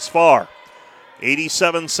game thus far.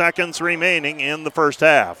 87 seconds remaining in the first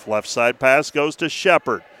half. Left side pass goes to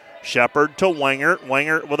Shepard. Shepard to Wengert.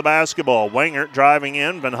 Wengert with the basketball. Wengert driving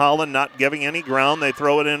in. Van Hollen not giving any ground. They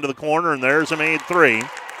throw it into the corner, and there's a made 3.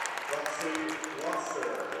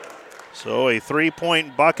 So a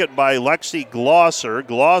 3-point bucket by Lexi Glosser.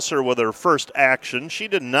 Glosser with her first action. She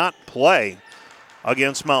did not play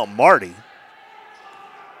against Mount Marty.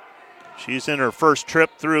 She's in her first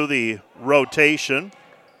trip through the rotation.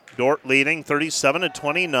 Dordt leading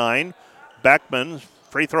 37-29. Beckman,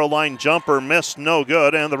 free throw line jumper missed, no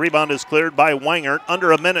good, and the rebound is cleared by Wengert.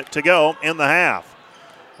 Under a minute to go in the half.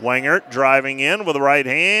 Wengert driving in with the right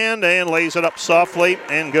hand and lays it up softly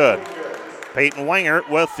and good. Peyton Wengert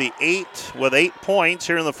with 8 points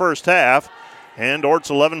here in the first half, and Dordt's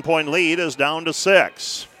 11-point lead is down to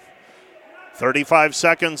 6. 35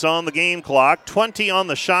 seconds on the game clock, 20 on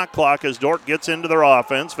the shot clock as Dordt gets into their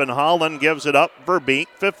offense. Van Hollen gives it up. Verbeek,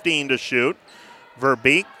 15 to shoot.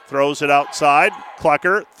 Verbeek throws it outside.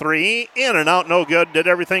 Klecker, 3, in and out, no good. Did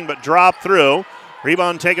everything but drop through.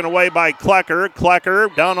 Rebound taken away by Klecker.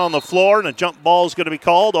 Klecker down on the floor, and a jump ball is going to be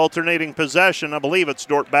called. Alternating possession. I believe it's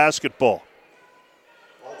Dordt basketball.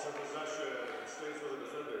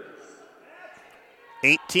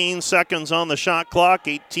 18 seconds on the shot clock,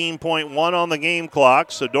 18.1 on the game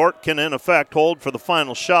clock, so Dordt can in effect hold for the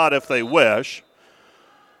final shot if they wish.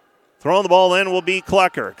 Throwing the ball in will be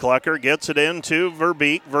Klecker. Klecker gets it into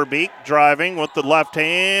Verbeek. Verbeek driving with the left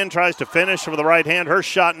hand, tries to finish with the right hand. Her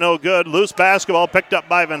shot no good. Loose basketball picked up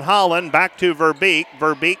by Van Hollen. Back to Verbeek.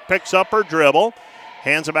 Verbeek picks up her dribble,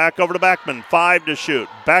 hands it back over to Beckman. 5 to shoot.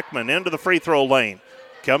 Beckman into the free throw lane.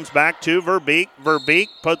 Comes back to Verbeek. Verbeek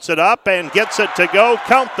puts it up and gets it to go.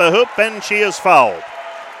 Count the hoop, and she is fouled.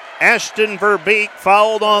 Ashton Verbeek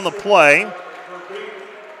fouled on the play.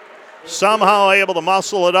 somehow able to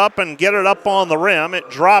muscle it up and get it up on the rim. It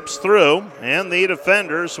drops through, and the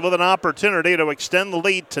defenders with an opportunity to extend the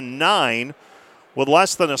lead to 9 with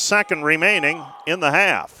less than a second remaining in the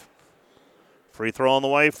half. Free throw on the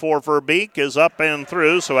way for Verbeek is up and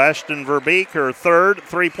through, so Ashton Verbeek, her third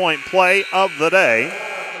three-point play of the day.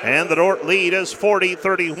 And the Dordt lead is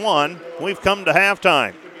 40-31. We've come to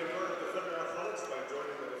halftime.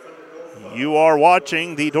 You are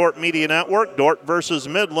watching the Dordt Media Network, Dordt versus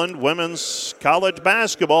Midland Women's College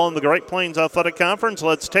Basketball in the Great Plains Athletic Conference.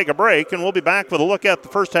 Let's take a break, and we'll be back with a look at the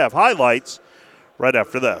first half highlights right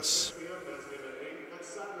after this.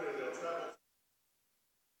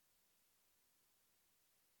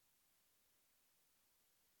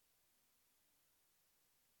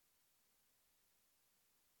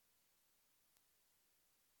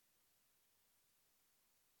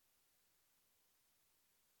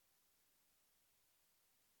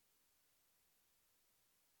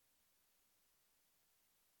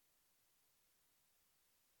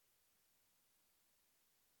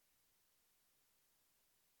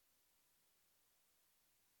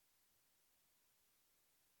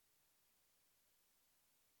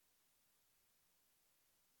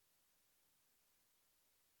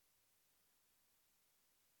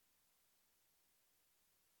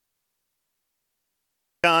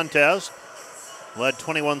 Contest led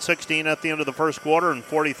 21-16 at the end of the first quarter and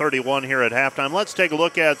 40-31 here at halftime. Let's take a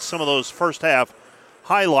look at some of those first half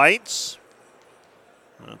highlights.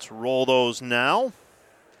 Let's roll those now.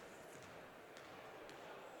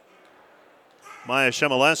 Maya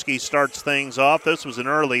Shemileski starts things off. This was an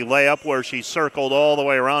early layup where she circled all the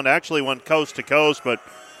way around. Actually went coast to coast, but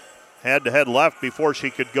had to head left before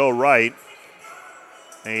she could go right.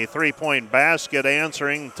 A three-point basket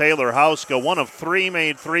answering Taylor Hauska. One of 3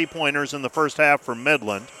 made three-pointers in the first half for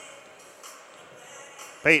Midland.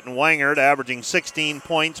 Peyton Wangert averaging 16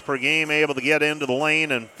 points per game, able to get into the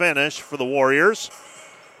lane and finish for the Warriors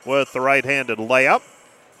with the right-handed layup.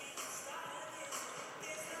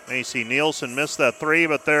 Macy Nielsen missed that three,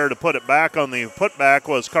 but there to put it back on the putback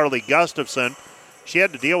was Carly Gustafson. She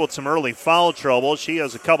had to deal with some early foul trouble. She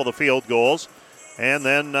has a couple of field goals. And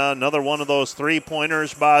then another one of those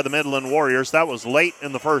three-pointers by the Midland Warriors. That was late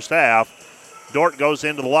in the first half. Dordt goes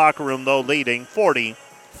into the locker room, though, leading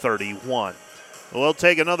 40-31. We'll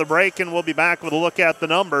take another break, and we'll be back with a look at the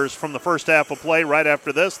numbers from the first half of play right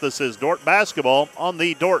after this. This is Dordt Basketball on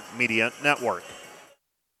the Dordt Media Network.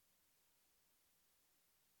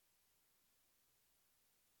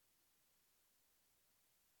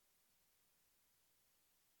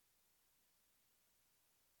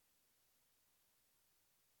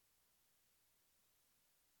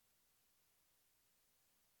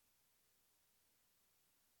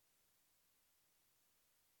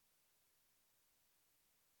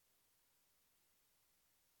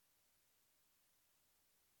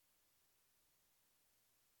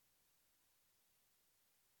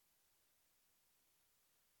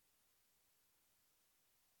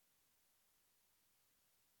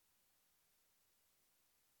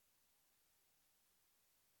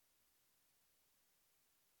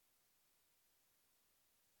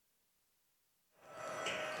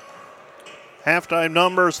 Halftime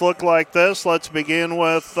numbers look like this. Let's begin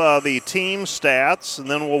with the team stats, and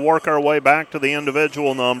then we'll work our way back to the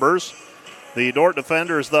individual numbers. The Dordt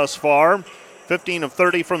defenders thus far, 15 of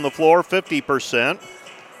 30 from the floor, 50%.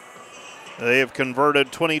 They have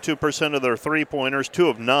converted 22% of their three-pointers, 2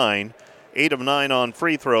 of 9, 8 of 9 on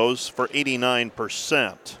free throws for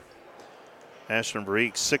 89%. Ashton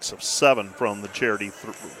Verbeek, 6 of 7 from the charity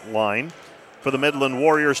line. For the Midland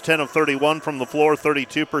Warriors, 10 of 31 from the floor,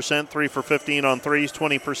 32%, 3 for 15 on threes,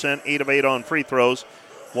 20%, 8 of 8 on free throws,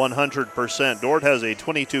 100%. Dordt has a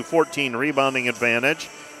 22-14 rebounding advantage.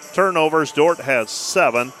 Turnovers, Dordt has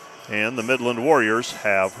 7, and the Midland Warriors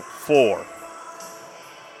have 4.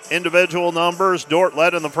 Individual numbers, Dordt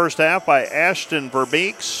led in the first half by Ashton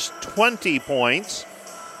Verbeek's 20 points.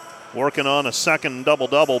 Working on a second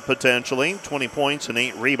double-double potentially, 20 points and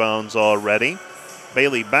 8 rebounds already.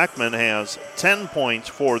 Bailey Beckman has 10 points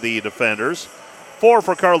for the defenders, 4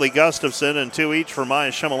 for Carly Gustafson, and 2 each for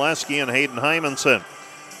Maya Shemileski and Hayden Hymanson.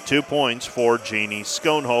 2 points for Janie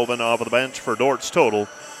Schoenhoven off of the bench for Dordt's total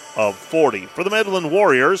of 40. For the Midland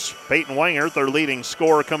Warriors, Peyton Wangert, their leading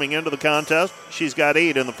scorer coming into the contest. She's got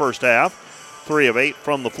 8 in the first half, 3 of 8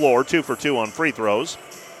 from the floor, 2 for 2 on free throws.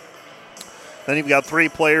 Then you've got 3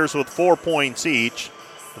 players with 4 points each.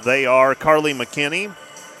 They are Carly McKinney,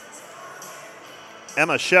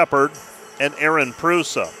 Emma Shepard, and Erin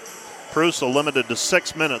Prusa. Prusa limited to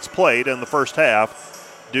 6 minutes played in the first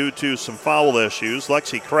half due to some foul issues.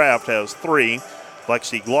 Lexi Kraft has 3,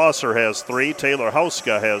 Lexi Glosser has 3, Taylor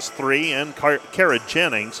Hauska has 3, and Kara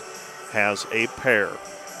Jennings has a pair.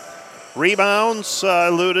 Rebounds,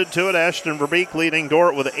 alluded to it, Ashton Verbeek leading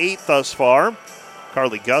Dordt with 8 thus far.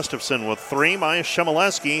 Carly Gustafson with 3, Maya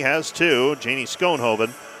Shemileski has 2, Janie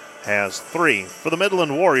Schoenhoven has 3. For the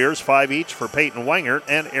Midland Warriors, 5 each for Peyton Wengert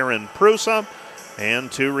and Erin Prusa, and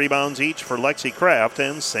 2 rebounds each for Lexi Kraft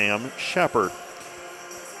and Sam Shepard.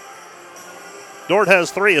 Dordt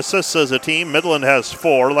has 3 assists as a team. Midland has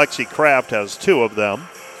 4. Lexi Kraft has 2 of them.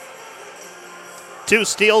 2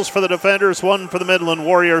 steals for the defenders, 1 for the Midland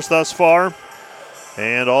Warriors thus far.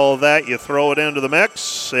 And all of that, you throw it into the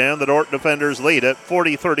mix, and the Dordt defenders lead it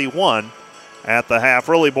 40-31 at the half.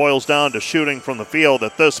 Really boils down to shooting from the field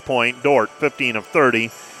at this point. Dordt 15 of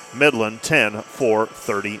 30, Midland 10 for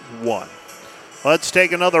 31. Let's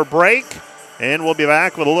take another break, and we'll be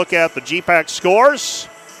back with a look at the GPAC scores.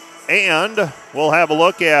 And we'll have a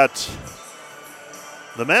look at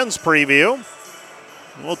the men's preview.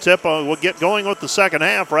 We'll get going with the second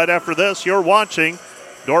half right after this. You're watching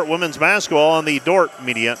Dordt Women's Basketball on the Dordt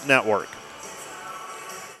Media Network.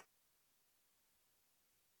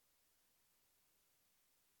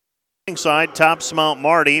 Side tops Mount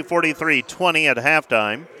Marty 43-20 at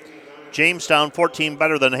halftime. Jamestown 14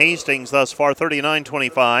 better than Hastings thus far,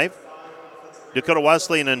 39-25. Dakota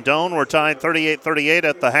Wesleyan and Doane were tied 38-38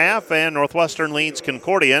 at the half, and Northwestern leads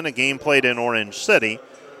Concordia in a game played in Orange City,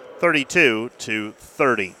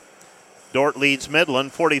 32-30. Dordt leads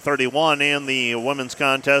Midland 40-31 in the women's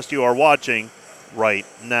contest you are watching right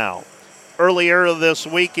now. Earlier this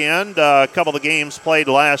weekend, a couple of games played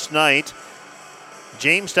last night.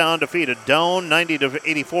 Jamestown defeated Doane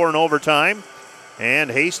 90-84 in overtime, and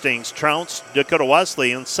Hastings trounced Dakota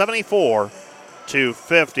Wesleyan 74-50.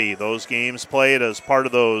 Those games played as part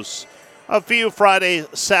of a few Friday,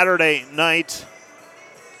 Saturday night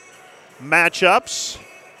matchups,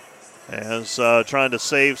 as trying to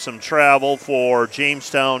save some travel for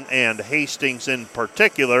Jamestown and Hastings in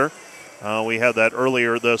particular. We had that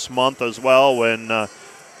earlier this month as well when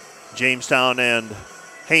Jamestown and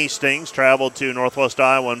Hastings traveled to Northwest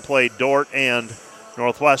Iowa and played Dordt and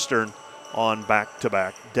Northwestern on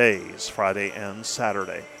back-to-back days, Friday and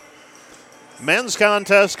Saturday. Men's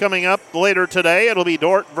contest coming up later today. It'll be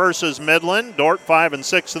Dordt versus Midland. Dordt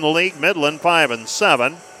 5-6 in the league, Midland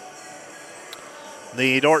 5-7.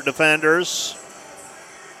 The Dordt defenders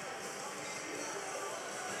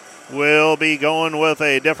will be going with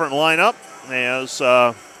a different lineup, as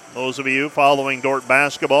those of you following Dordt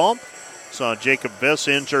basketball saw Jacob Viss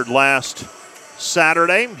injured last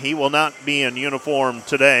Saturday. He will not be in uniform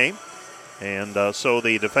today, and so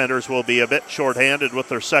the defenders will be a bit shorthanded with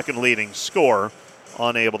their second leading scorer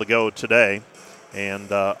unable to go today. And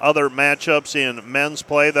other matchups in men's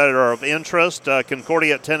play that are of interest,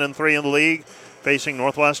 Concordia at 10-3 in the league, facing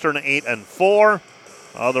Northwestern 8-4.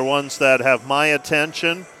 Other ones that have my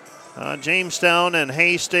attention, Jamestown and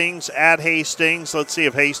Hastings at Hastings. Let's see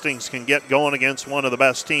if Hastings can get going against one of the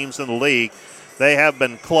best teams in the league. They have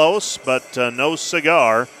been close, but no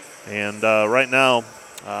cigar. And right now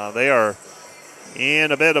they are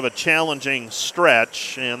in a bit of a challenging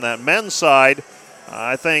stretch. And that men's side,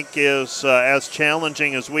 I think, is as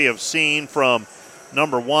challenging as we have seen from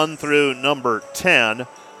number 1 through number 10.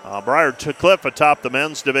 Briar-Cliff atop the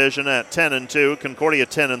men's division at 10-2, Concordia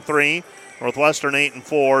 10-3, Northwestern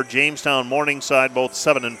 8-4, Jamestown, Morningside both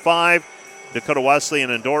 7-5, Dakota Wesleyan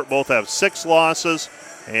and Dordt both have 6 losses,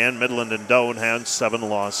 and Midland and Doane had 7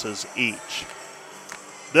 losses each.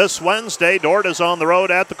 This Wednesday, Dordt is on the road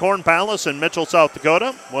at the Corn Palace in Mitchell, South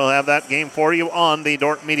Dakota. We'll have that game for you on the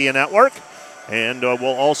Dordt Media Network, and we'll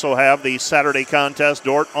also have the Saturday contest,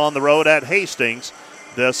 Dordt on the road at Hastings,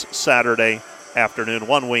 this Saturday afternoon,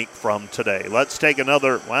 1 week from today. Let's take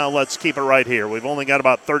let's keep it right here. We've only got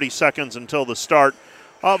about 30 seconds until the start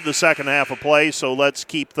of the second half of play, so let's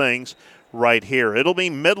keep things right here. It'll be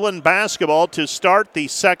Midland basketball to start the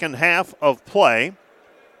second half of play.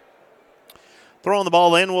 Throwing the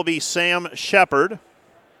ball in will be Sam Shepard.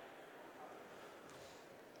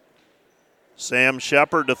 Sam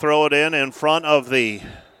Shepard to throw it in front of the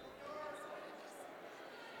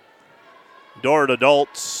Dordt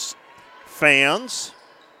adults fans.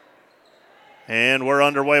 And we're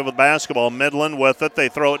underway with basketball. Midland with it. They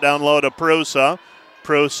throw it down low to Prusa.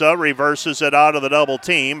 Prusa reverses it out of the double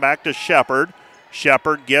team. Back to Shepard.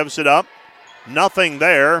 Shepard gives it up. Nothing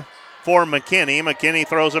there for McKinney. McKinney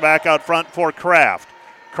throws it back out front for Kraft.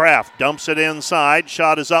 Kraft dumps it inside.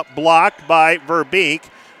 Shot is up, blocked by Verbeek.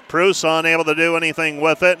 Prusa unable to do anything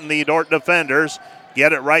with it, and the Dordt defenders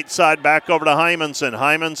get it right side back over to Hymanson.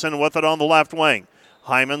 Hymanson with it on the left wing.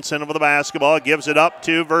 Hymanson with the basketball, gives it up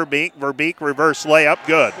to Verbeek. Verbeek reverse layup,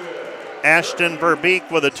 good. Ashton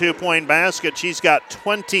Verbeek with a 2-point basket. She's got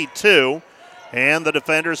 22, and the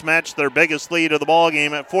defenders match their biggest lead of the ball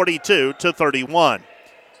game at 42-31.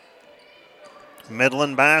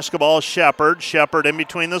 Midland basketball, Shepard. Shepard in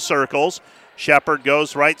between the circles. Shepard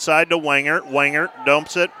goes right side to Wengert. Wengert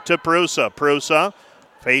dumps it to Prusa. Prusa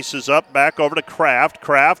faces up, back over to Kraft.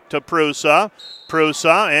 Kraft to Prusa.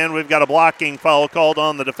 Prusa, and we've got a blocking foul called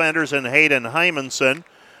on the defenders and Hayden Hymanson.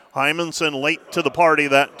 Hymanson late to the party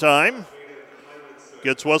that time.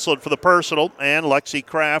 Gets whistled for the personal, and Lexi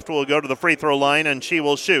Kraft will go to the free throw line, and she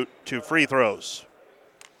will shoot 2 free throws.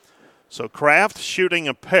 So Kraft shooting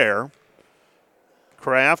a pair.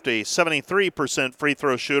 Kraft, a 73% free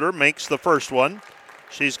throw shooter, makes the first one.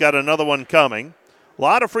 She's got another one coming. A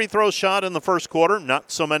lot of free throws shot in the first quarter,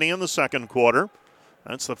 not so many in the second quarter.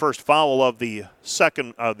 That's the first foul of the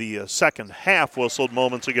second half whistled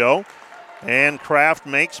moments ago. And Kraft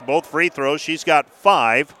makes both free throws. She's got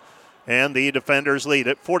 5, and the defenders lead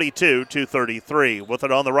it 42-33. With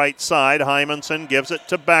it on the right side, Hymanson gives it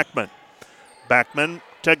to Beckman. Beckman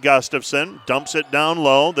to Gustafson, dumps it down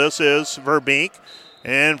low. This is Verbeek,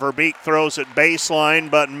 and Verbeek throws it baseline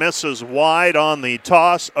but misses wide on the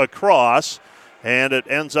toss across, and it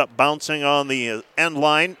ends up bouncing on the end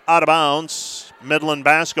line, out of bounds. Midland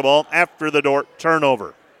basketball after the Dordt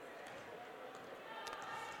turnover.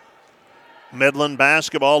 Midland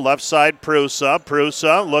basketball, left side, Prusa.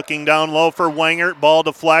 Prusa looking down low for Wengert. Ball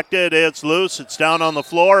deflected. It's loose. It's down on the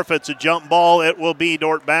floor. If it's a jump ball, it will be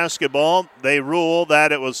Dordt basketball. They rule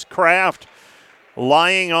that it was Kraft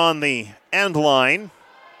lying on the end line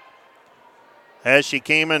as she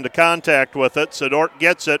came into contact with it. So Dordt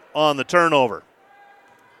gets it on the turnover.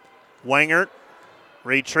 Wengert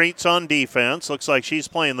retreats on defense. Looks like she's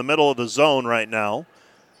playing the middle of the zone right now.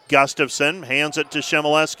 Gustafson hands it to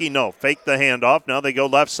Shemileski. No, fake the handoff. Now they go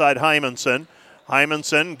left side, Hymanson.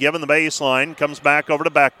 Hymanson given the baseline. Comes back over to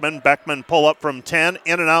Beckman. Beckman pull up from 10.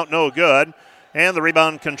 In and out, no good. And the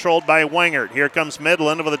rebound controlled by Wengert. Here comes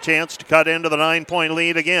Midland with a chance to cut into the 9-point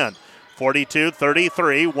lead again.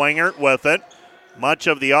 42-33. Wengert with it. Much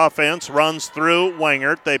of the offense runs through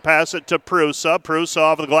Wengert. They pass it to Prusa. Prusa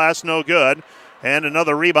off the glass, no good. And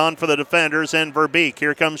another rebound for the defenders and Verbeek.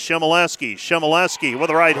 Here comes Shemileski. Shemileski with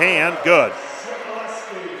the right hand. Good.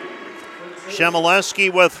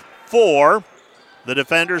 Shemileski with 4. The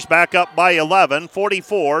defenders back up by 11,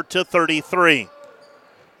 44-33.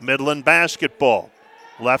 Midland basketball.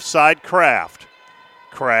 Left side, Kraft.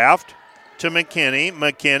 Kraft to McKinney.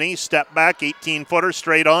 McKinney, step back, 18-footer,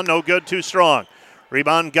 straight on, no good, too strong.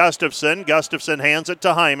 Rebound, Gustafson. Gustafson hands it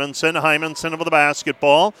to Hymanson. Hymanson with the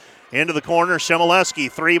basketball. Into the corner, Shemileski.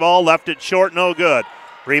 3-ball, left it short, no good.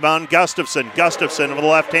 Rebound, Gustafson. Gustafson with the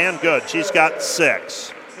left hand, good. She's got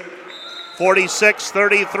 6.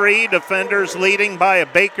 46-33, defenders leading by a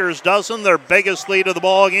baker's dozen, their biggest lead of the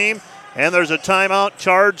ball game. And there's a timeout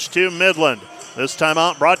charged to Midland. This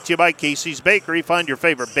timeout brought to you by Casey's Bakery. Find your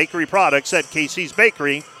favorite bakery products at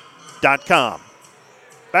caseysbakery.com.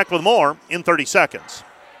 Back with more in 30 seconds.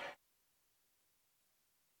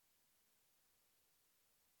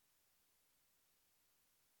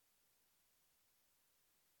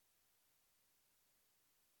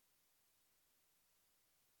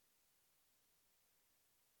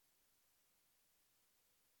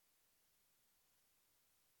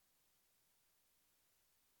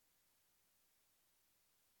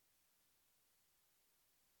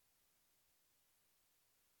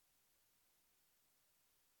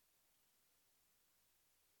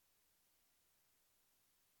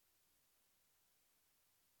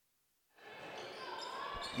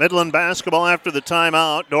 Midland basketball after the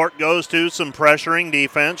timeout. Dordt goes to some pressuring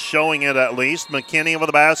defense, showing it at least. McKinney with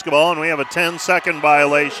the basketball, and we have a 10-second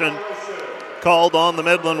violation called on the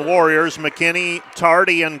Midland Warriors. McKinney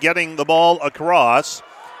tardy in getting the ball across.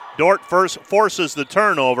 Dordt first forces the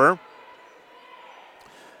turnover.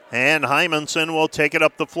 And Hymanson will take it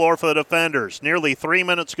up the floor for the defenders. Nearly 3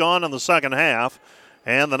 minutes gone in the second half.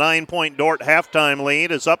 And the 9-point Dordt halftime lead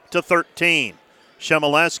is up to 13.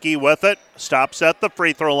 Shemileski with it, stops at the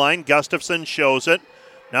free throw line. Gustafson shows it.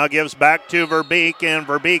 Now gives back to Verbeek, and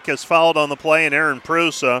Verbeek is fouled on the play, and Aaron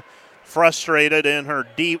Prusa frustrated in her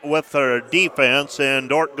with her defense, and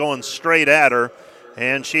Dordt going straight at her,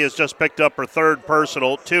 and she has just picked up her third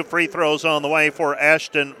personal. 2 free throws on the way for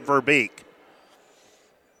Ashton Verbeek.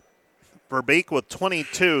 Verbeek with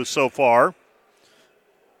 22 so far.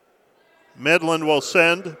 Midland will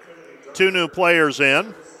send 2 new players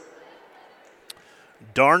in.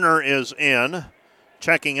 Darner is in.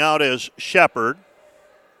 Checking out is Shepard.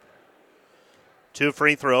 2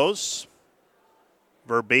 free throws.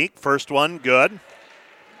 Verbeek, first one, good.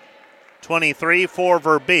 23 for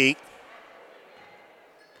Verbeek.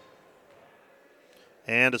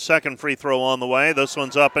 And a second free throw on the way. This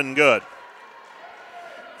one's up and good.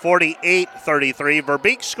 48-33.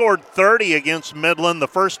 Verbeek scored 30 against Midland the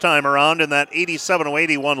first time around in that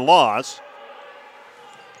 87-81 loss.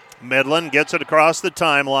 Midland gets it across the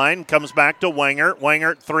timeline, comes back to Wengert.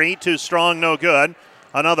 Wengert, three, too strong, no good.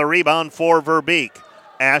 Another rebound for Verbeek.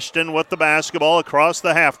 Ashton with the basketball across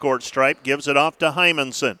the half-court stripe, gives it off to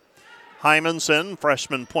Hymanson. Hymanson,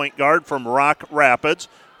 freshman point guard from Rock Rapids.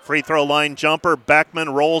 Free throw line jumper,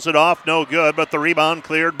 Beckman rolls it off, no good, but the rebound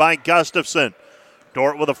cleared by Gustafson.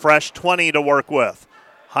 Dordt with a fresh 20 to work with.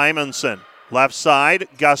 Hymanson, left side,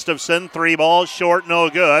 Gustafson, three ball, short,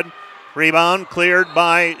 no good. Rebound cleared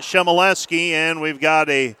by Shemileski, and we've got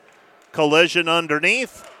a collision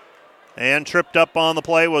underneath. And tripped up on the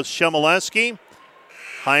play was Shemileski.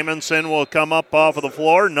 Hymanson will come up off of the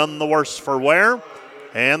floor, none the worse for wear.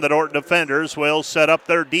 And the Dordt defenders will set up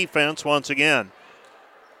their defense once again.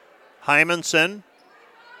 Hymanson,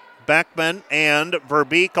 Beckman, and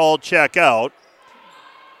Verbeek all check out.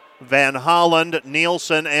 Van Holland,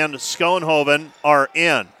 Nielsen, and Schoenhoven are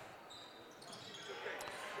in.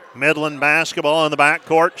 Midland basketball in the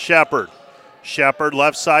backcourt, Shepard. Shepard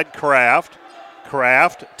left side, Kraft.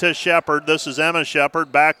 Kraft to Shepard. This is Emma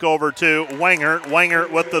Shepard. Back over to Wengert.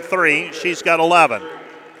 Wengert with the three. She's got 11.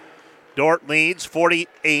 Dordt leads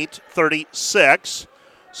 48-36.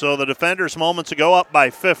 So the defenders moments ago up by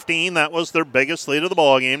 15. That was their biggest lead of the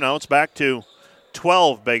ballgame. Now it's back to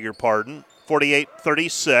 12,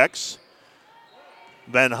 48-36.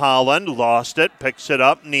 Van Holland lost it, picks it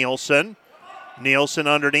up, Nielsen. Nielsen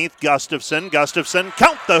underneath Gustafson. Gustafson,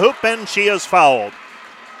 count the hoop, and she is fouled.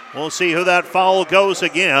 We'll see who that foul goes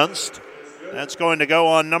against. That's going to go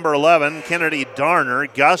on number 11, Kennedy Darner.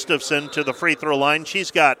 Gustafson to the free throw line.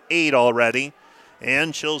 She's got 8 already,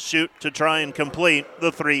 and she'll shoot to try and complete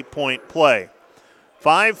the three-point play.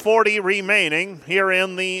 5:40 remaining here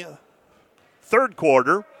in the third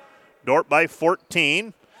quarter. Dordt by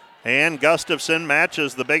 14. And Gustafson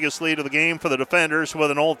matches the biggest lead of the game for the defenders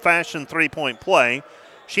with an old-fashioned three-point play.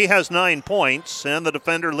 She has 9 points, and the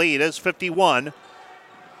defender lead is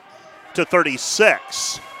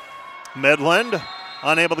 51-36. Midland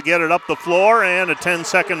unable to get it up the floor, and a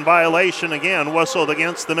 10-second violation again whistled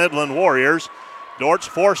against the Midland Warriors. Dordt's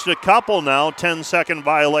forced a couple now, 10-second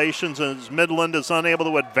violations, as Midland is unable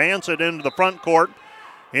to advance it into the front court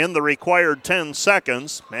in the required 10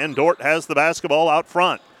 seconds, and Dordt has the basketball out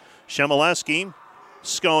front. Shemileski,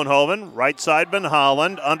 Schoenhoven, right side Van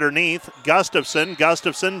Holland, underneath Gustafson.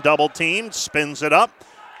 Gustafson double teamed, spins it up,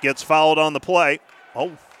 gets fouled on the play.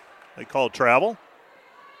 Oh, they call travel.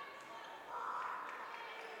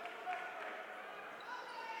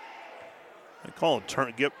 They call it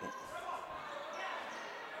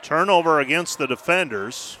turnover against the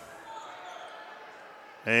defenders.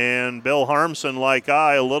 And Bill Harmson, like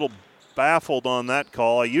I, a little baffled on that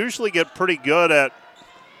call. I usually get pretty good at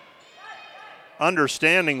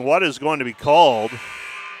understanding what is going to be called.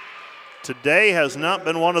 Today has not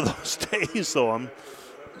been one of those days, so I'm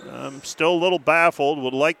still a little baffled.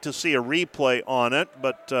 Would like to see a replay on it,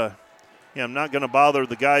 but I'm not going to bother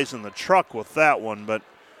the guys in the truck with that one, but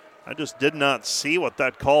I just did not see what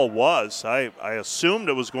that call was. I assumed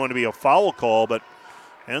it was going to be a foul call, but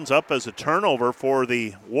ends up as a turnover for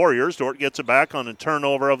the Warriors. Dordt gets it back on a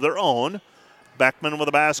turnover of their own. Beckman with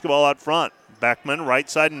the basketball out front. Beckman, right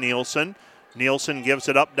side, Nielsen. Nielsen gives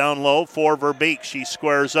it up down low for Verbeek. She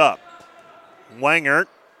squares up. Wengert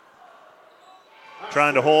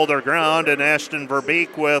trying to hold her ground, and Ashton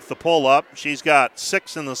Verbeek with the pull-up. She's got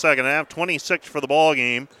 6 in the second half, 26 for the ball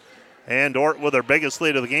game. And Dordt with their biggest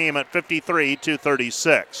lead of the game at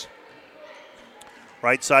 53-36.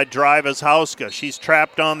 Right side drive is Hauska. She's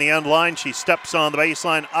trapped on the end line. She steps on the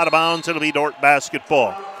baseline, out of bounds. It'll be Dordt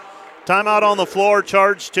basketball. Timeout on the floor,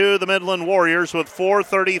 charged to the Midland Warriors with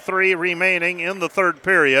 4:33 remaining in the third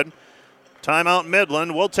period. Timeout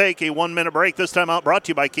Midland. We'll take a 1-minute break. This timeout brought to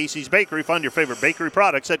you by Casey's Bakery. Find your favorite bakery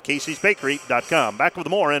products at caseysbakery.com. Back with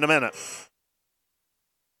more in a minute.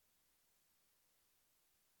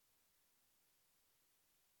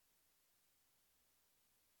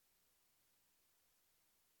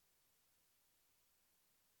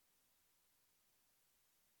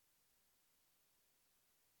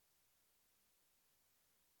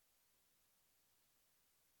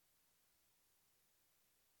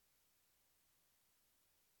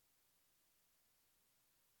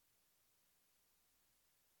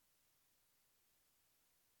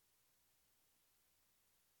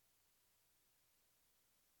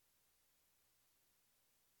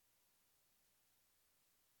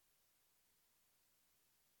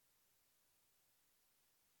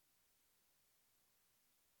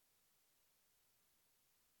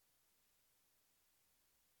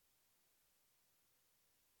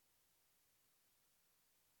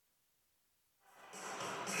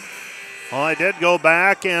 Well, I did go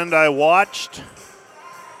back and I watched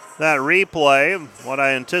that replay, what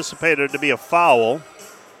I anticipated to be a foul,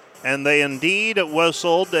 and they indeed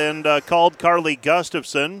whistled and called Carly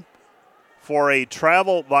Gustafson for a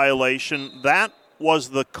travel violation. That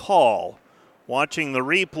was the call. Watching the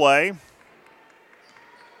replay,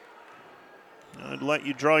 I'd let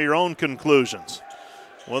you draw your own conclusions.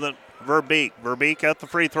 With it, Verbeek. Verbeek at the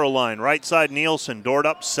free throw line. Right side, Nielsen. Dort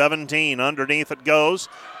up 17. Underneath it goes.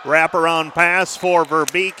 Wraparound pass for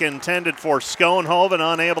Verbeek, intended for Schoenhoven.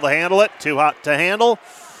 Unable to handle it. Too hot to handle.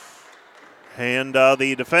 And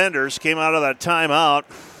the defenders came out of that timeout.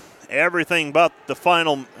 Everything but the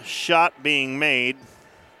final shot being made.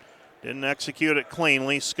 Didn't execute it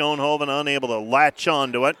cleanly. Schoenhoven unable to latch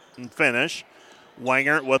onto it and finish.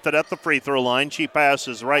 Wangert with it at the free throw line. She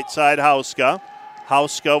passes right side, Hauska.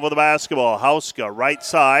 Hauska with the basketball. Hauska right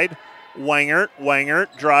side. Wangert.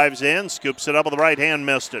 Wangert drives in, scoops it up with the right hand,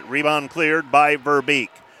 missed it. Rebound cleared by Verbeek.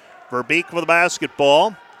 Verbeek with the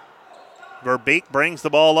basketball. Verbeek brings the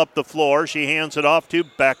ball up the floor. She hands it off to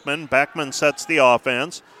Beckman. Beckman sets the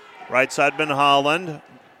offense. Right side, Ben Holland.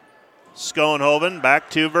 Schoenhoven back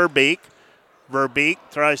to Verbeek. Verbeek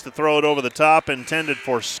tries to throw it over the top, intended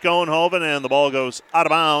for Schoenhoven, and the ball goes out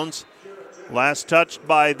of bounds. Last touched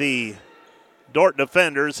by the Dordt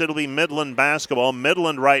defenders. It'll be Midland basketball.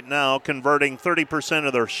 Midland right now converting 30%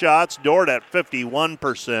 of their shots. Dordt at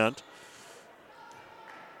 51%.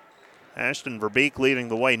 Ashton Verbeek leading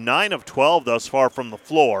the way. 9 of 12 thus far from the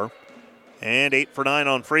floor. And 8 for 9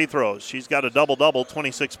 on free throws. She's got a double-double,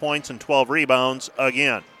 26 points and 12 rebounds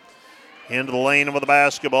again. Into the lane with the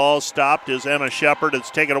basketball. Stopped is Emma Shepard. It's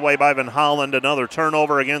taken away by Van Holland. Another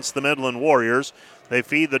turnover against the Midland Warriors. They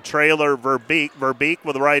feed the trailer Verbeek. Verbeek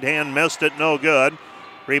with the right hand. Missed it. No good.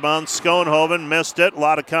 Rebound Schoenhoven. Missed it. A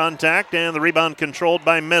lot of contact. And the rebound controlled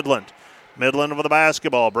by Midland. Midland with the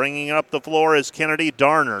basketball. Bringing it up the floor is Kennedy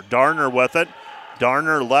Darner. Darner with it.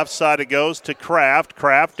 Darner left side it goes to Kraft.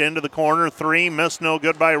 Kraft into the corner. 3. Missed. No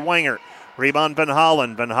good by Wangert. Rebound Van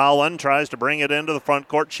Hollen. Van Hollen tries to bring it into the front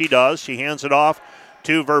court. She does. She hands it off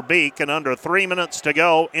to Verbeek. And under 3 minutes to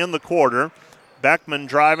go in the quarter, Beckman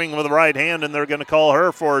driving with the right hand, and they're going to call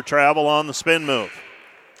her for a travel on the spin move.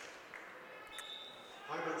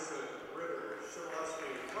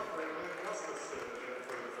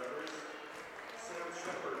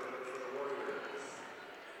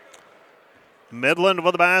 Midland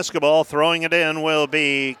with the basketball. Throwing it in will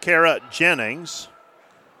be Kara Jennings.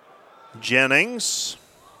 Jennings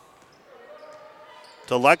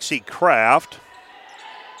to Lexi Kraft.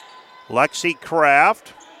 Lexi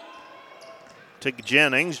Kraft to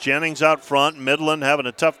Jennings. Jennings out front. Midland having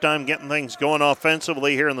a tough time getting things going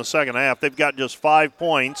offensively here in the second half. They've got just 5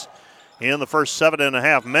 points in the first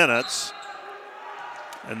 7.5 minutes.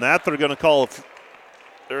 And that they're going to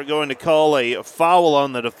call a foul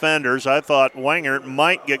on the defenders. I thought Wangert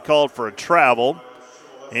might get called for a travel.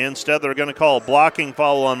 Instead, they're going to call a blocking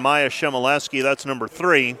foul on Maya Shemileski. That's number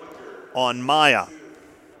 3 on Maya.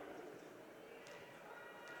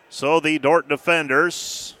 So the Dordt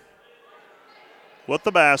defenders with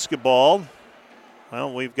the basketball.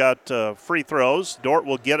 Well, we've got free throws. Dordt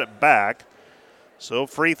will get it back. So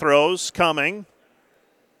free throws coming.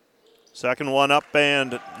 Second one up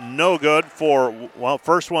and no good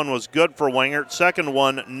first one was good for Wangert. Second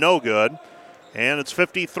one, no good. And it's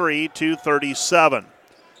 53-37.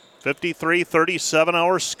 53-37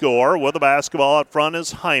 our score. With the basketball out front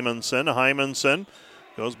is Hymanson. Hymanson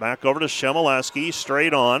goes back over to Shemileski.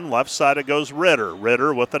 Straight on. Left side it goes Ritter.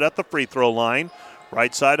 Ritter with it at the free throw line.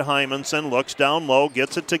 Right side Hymanson looks down low.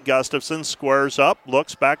 Gets it to Gustafson. Squares up.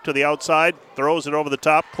 Looks back to the outside. Throws it over the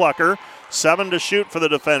top. Clucker. 7 to shoot for the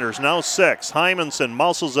defenders. Now 6. Hymanson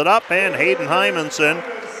muscles it up. And Hayden Hymanson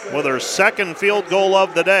with her second field goal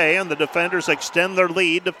of the day, and the defenders extend their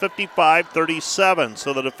lead to 55-37.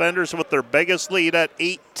 So the defenders with their biggest lead at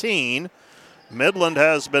 18. Midland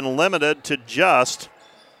has been limited to just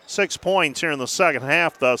 6 points here in the second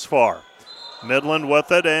half thus far. Midland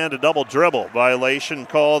with it and a double dribble. Violation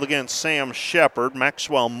called against Sam Shepard.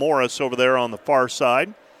 Maxwell Morris over there on the far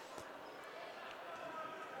side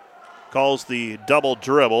calls the double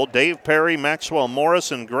dribble. Dave Perry, Maxwell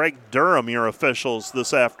Morris, and Greg Durham, your officials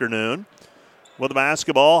this afternoon. With the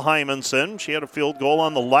basketball, Hymanson. She had a field goal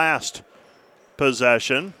on the last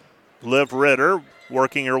possession. Liv Ritter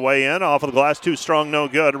working her way in. Off of the glass, too strong, no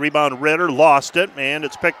good. Rebound Ritter, lost it, and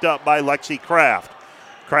it's picked up by Lexi Kraft.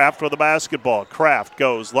 Kraft with the basketball. Kraft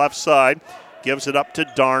goes left side, gives it up to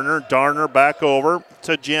Darner. Darner back over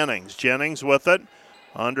to Jennings. Jennings with it.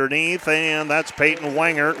 Underneath, and that's Peyton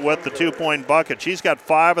Wangert with the 2-point bucket. She's got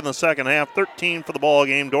 5 in the second half, 13 for the ball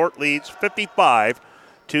game. Dordt leads 55-37.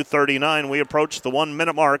 2:39. We approach the 1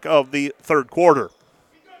 minute mark of the third quarter.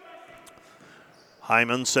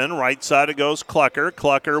 Hymanson, right side it goes Clucker.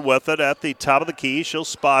 Clucker with it at the top of the key. She'll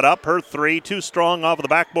spot up her three. Too strong off of the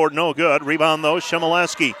backboard, no good. Rebound though,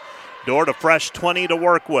 Shimoleski. Dort a fresh 20 to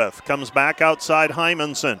work with. Comes back outside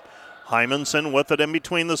Hymanson. Hymanson with it in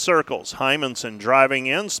between the circles. Hymanson driving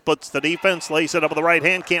in, splits the defense, lays it up with the right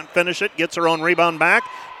hand, can't finish it, gets her own rebound back,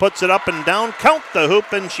 puts it up and down, count the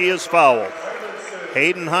hoop, and she is fouled.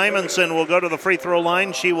 Hayden Hymanson will go to the free throw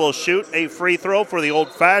line. She will shoot a free throw for the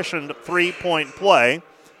old-fashioned three-point play.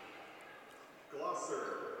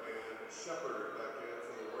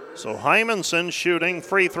 So Hymanson shooting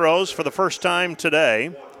free throws for the first time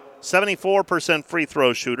today. 74% free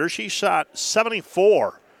throw shooter. She shot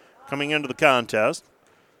 74 coming into the contest.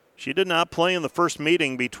 She did not play in the first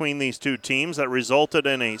meeting between these two teams. That resulted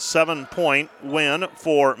in a 7-point win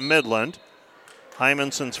for Midland.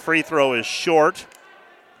 Hymanson's free throw is short.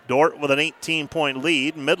 Dort with an 18-point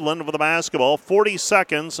lead. Midland with the basketball. 40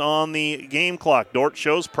 seconds on the game clock. Dort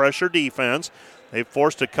shows pressure defense. They've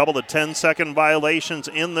forced a couple of 10-second violations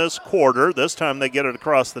in this quarter. This time they get it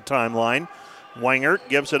across the timeline. Wengert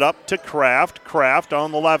gives it up to Kraft. Kraft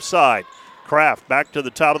on the left side. Kraft back to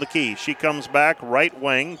the top of the key. She comes back right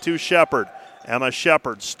wing to Shepard. Emma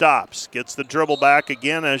Shepard stops. Gets the dribble back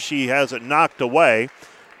again as she has it knocked away.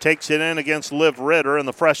 Takes it in against Liv Ritter, and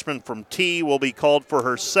the freshman from T will be called for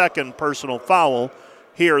her second personal foul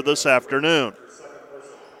here this afternoon.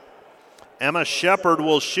 Emma Shepard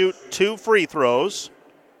will shoot 2 free throws.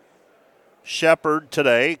 Shepard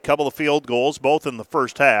today, a couple of field goals, both in the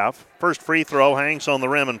first half. First free throw hangs on the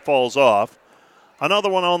rim and falls off. Another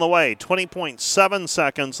one on the way. 20.7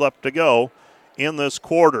 seconds left to go in this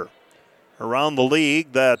quarter. Around the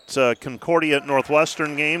league, that Concordia at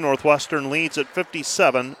Northwestern game, Northwestern leads at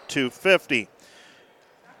 57-50.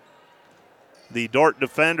 The Dort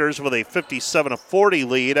defenders with a 57-40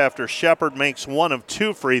 lead after Shepard makes one of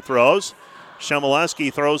 2 free throws.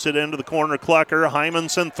 Shimoleski throws it into the corner. Clucker,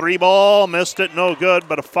 Hymanson, 3-ball, missed it, no good,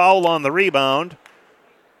 but a foul on the rebound.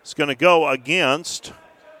 It's going to go against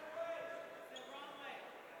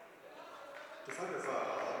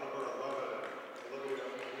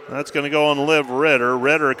That's going to go on Liv Ritter.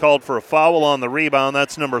 Ritter called for a foul on the rebound.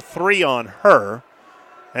 That's number 3 on her.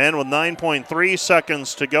 And with 9.3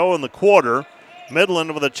 seconds to go in the quarter,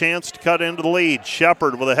 Midland with a chance to cut into the lead.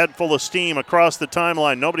 Shepard with a head full of steam across the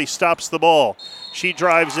timeline. Nobody stops the ball. She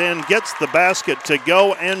drives in, gets the basket to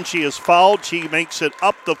go, and she is fouled. She makes it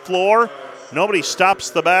up the floor. Nobody stops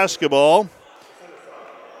the basketball.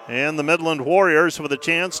 And the Midland Warriors with a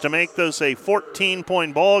chance to make this a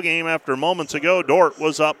 14-point ball game after moments ago. Dort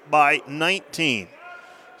was up by 19.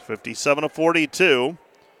 57-42.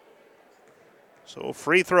 So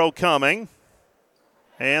free throw coming.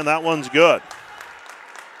 And that one's good.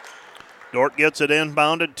 Dort gets it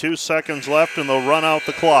inbounded. 2 seconds left, and they'll run out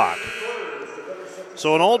the clock.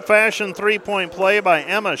 So an old-fashioned three-point play by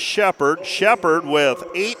Emma Shepard. Shepard with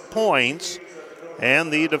 8 points.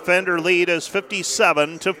 And the defender lead is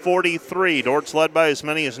 57-43. Dort's led by as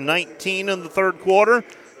many as 19 in the third quarter.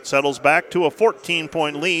 Settles back to a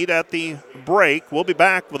 14-point lead at the break. We'll be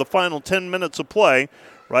back with the final 10 minutes of play.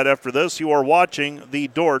 Right after this, you are watching the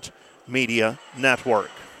Dort Media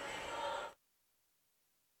Network.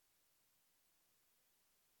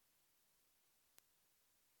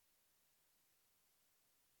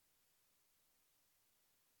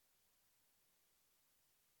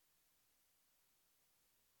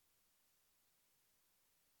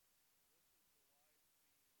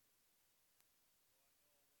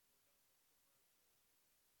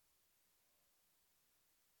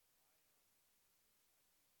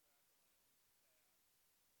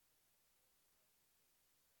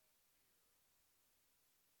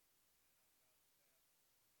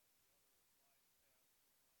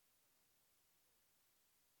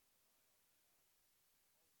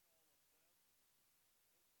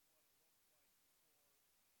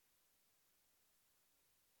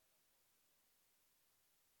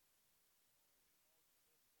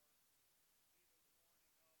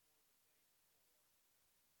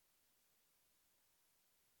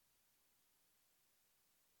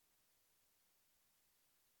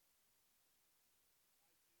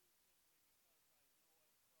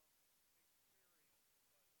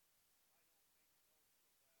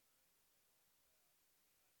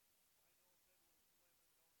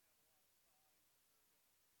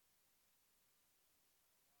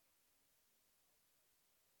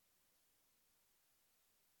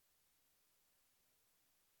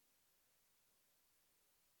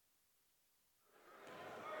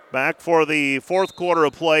 Back for the fourth quarter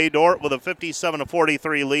of play, Dordt with a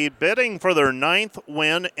 57-43 lead, bidding for their 9th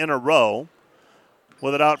win in a row.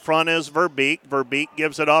 With it out front is Verbeek. Verbeek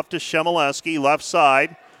gives it off to Shemileski, left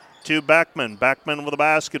side to Beckman. Beckman with a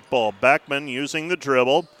basketball. Beckman using the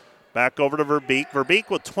dribble. Back over to Verbeek. Verbeek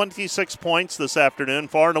with 26 points this afternoon,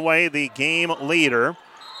 far and away the game leader.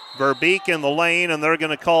 Verbeek in the lane, and they're going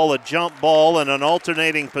to call a jump ball, and an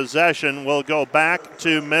alternating possession will go back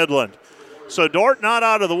to Midland. So Dordt not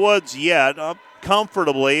out of the woods yet, up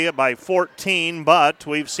comfortably by 14, but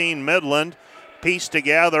we've seen Midland piece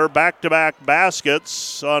together back-to-back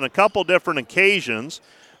baskets on a couple different occasions.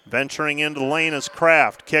 Venturing into the lane is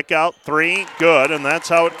Kraft. Kick out three, good, and that's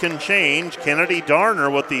how it can change. Kennedy Darner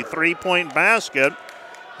with the three-point basket,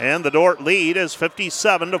 and the Dordt lead is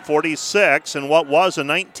 57-46, and what was a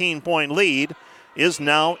 19-point lead is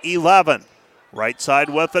now 11. Right side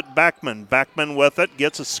with it, Beckman. Beckman with it,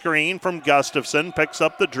 gets a screen from Gustafson, picks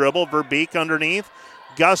up the dribble, Verbeek underneath.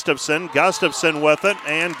 Gustafson with it,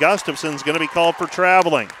 and Gustafson's going to be called for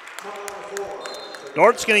traveling.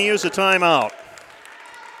 Dordt's going to use a timeout.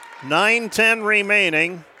 9:10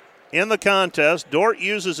 remaining in the contest. Dordt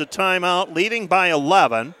uses a timeout, leading by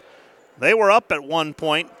 11. They were up at one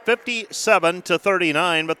point,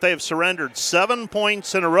 57-39, but they've surrendered 7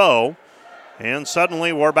 points in a row. And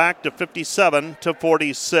suddenly we're back to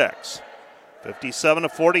 57-46.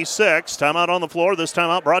 57-46. Timeout on the floor. This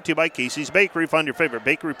timeout brought to you by Casey's Bakery. Find your favorite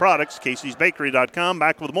bakery products, caseysbakery.com.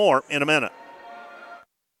 Back with more in a minute.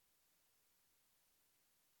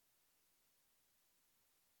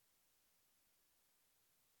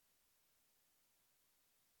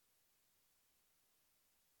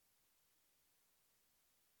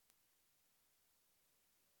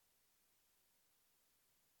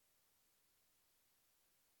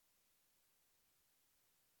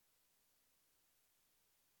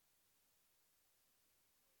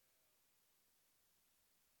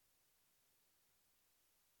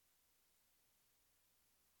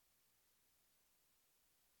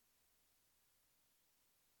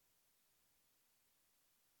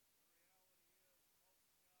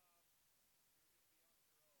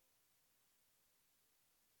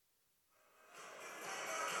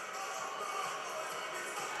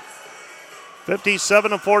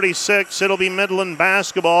 (57-46). It'll be Midland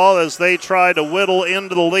basketball as they try to whittle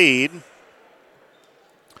into the lead.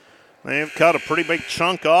 They've cut a pretty big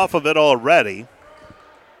chunk off of it already.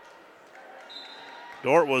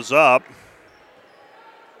 Dordt was up.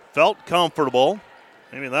 Felt comfortable.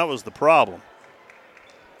 Maybe that was the problem.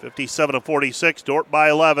 57-46. Dordt by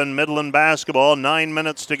 11. Midland basketball. 9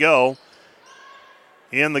 minutes to go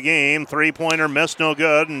in the game. Three-pointer missed, no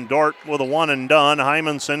good, and Dordt with a one and done.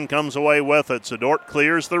 Hymanson comes away with it, so Dordt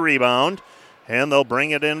clears the rebound, and they'll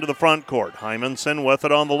bring it into the front court. Hymanson with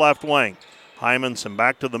it on the left wing. Hymanson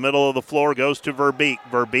back to the middle of the floor, goes to Verbeek.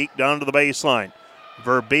 Verbeek down to the baseline.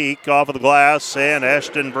 Verbeek off of the glass, and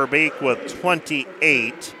Ashton Verbeek with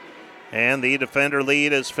 28. And the defender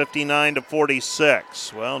lead is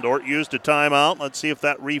 59-46. Well, Dordt used a timeout. Let's see if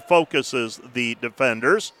that refocuses the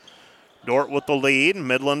defenders. Dordt with the lead,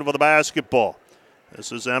 Midland with the basketball.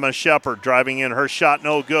 This is Emma Shepard driving in, her shot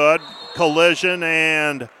no good. Collision,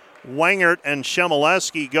 and Wengert and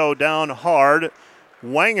Shemileski go down hard.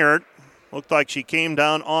 Wengert looked like she came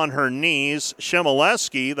down on her knees.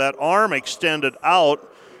 Shemileski, that arm extended out.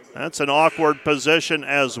 That's an awkward position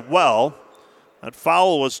as well. That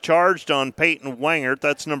foul was charged on Peyton Wengert.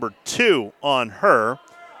 That's number 2 on her.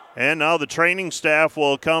 And now the training staff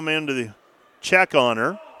will come in to check on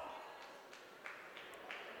her.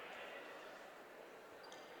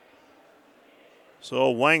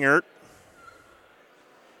 So Wengert,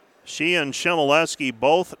 she and Shemileski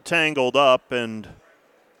both tangled up, and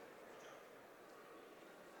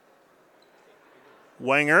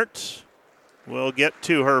Wengert will get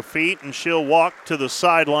to her feet, and she'll walk to the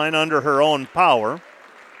sideline under her own power.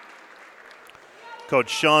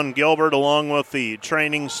 Coach Sean Gilbert, along with the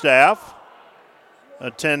training staff,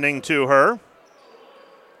 attending to her.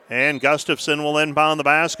 And Gustafson will inbound the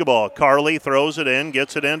basketball. Carly throws it in,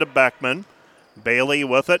 gets it into Beckman. Bailey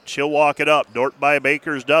with it. She'll walk it up. Dordt by a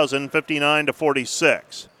baker's dozen,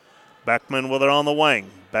 59-46. Beckman with it on the wing.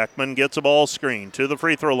 Beckman gets a ball screen to the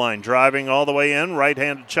free throw line. Driving all the way in.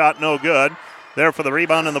 Right-handed shot, no good. There for the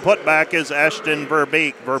rebound and the putback is Ashton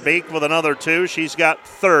Verbeek. Verbeek with another 2. She's got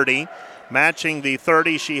 30, matching the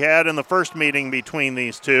 30 she had in the first meeting between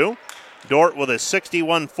these two. Dordt with a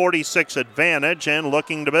 61-46 advantage and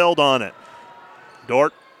looking to build on it.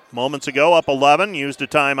 Dordt, moments ago, up 11, used a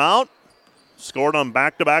timeout. Scored on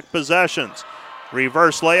back-to-back possessions.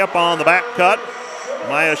 Reverse layup on the back cut.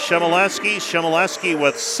 Maya Shemileski. Shemileski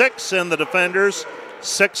with 6, and the defenders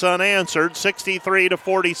 6 unanswered,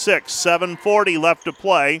 63-46. 7:40 left to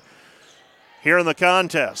play here in the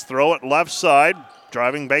contest. Throw it left side.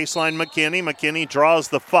 Driving baseline McKinney. McKinney draws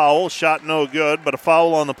the foul. Shot no good, but a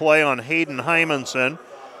foul on the play on Hayden Hymanson.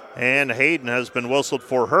 And Hayden has been whistled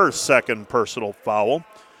for her second personal foul.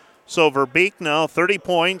 So Verbeek now 30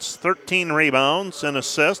 points, 13 rebounds, and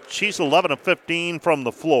assists. She's 11 of 15 from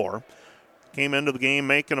the floor. Came into the game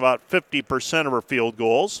making about 50% of her field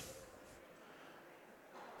goals.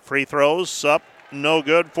 Free throws up, no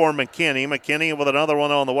good for McKinney. McKinney with another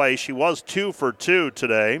one on the way. She was 2 for 2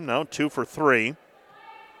 today, now 2 for 3.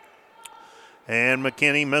 And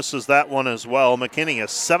McKinney misses that one as well. McKinney, a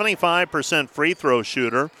 75% free throw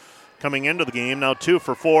shooter coming into the game, now 2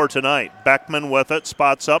 for 4 tonight. Beckman with it,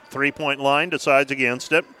 spots up, three-point line, decides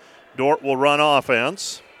against it. Dordt will run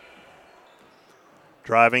offense.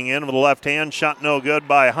 Driving in with the left hand, shot no good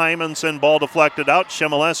by Hymanson. Ball deflected out.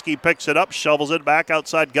 Shemileski picks it up, shovels it back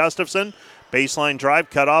outside Gustafson. Baseline drive,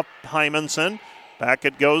 cut off Hymanson. Back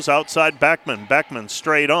it goes outside Beckman. Beckman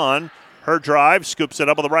straight on. Her drive, scoops it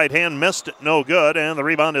up with the right hand, missed it, no good. And the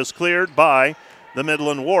rebound is cleared by the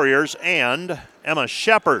Midland Warriors and Emma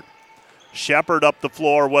Shepard. Shepard up the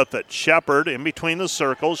floor with it. Shepard in between the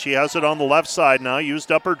circles. She has it on the left side now.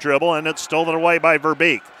 Used up her dribble, and it's stolen away by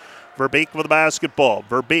Verbeek. Verbeek with the basketball.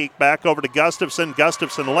 Verbeek back over to Gustafson.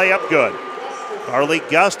 Gustafson layup good. Carly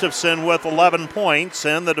Gustafson with 11 points,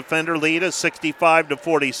 and the defender lead is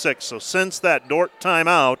 65-46. So since that Dordt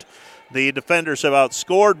timeout, the defenders have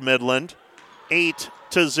outscored Midland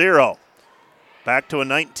 8-0. Back to a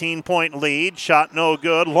 19-point lead. Shot no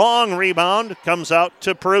good. Long rebound comes out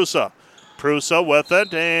to Prusa. Prusa with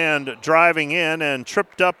it and driving in and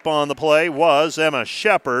tripped up on the play was Emma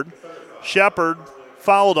Shepard. Shepard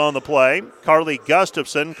fouled on the play. Carly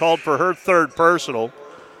Gustafson called for her third personal.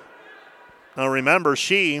 Now remember,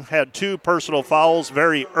 she had 2 personal fouls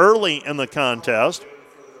very early in the contest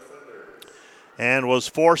and was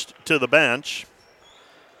forced to the bench.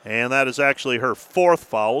 And that is actually her 4th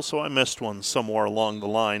foul, so I missed one somewhere along the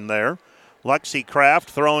line there. Lexi Kraft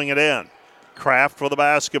throwing it in. Kraft for the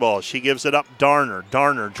basketball. She gives it up. Darner.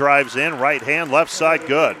 Darner drives in. Right hand, left side,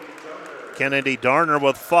 good. Kennedy Darner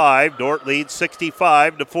with 5. Dordt leads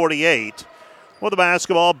 65-48. With the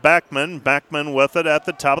basketball, Beckman. Beckman with it at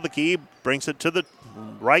the top of the key. Brings it to the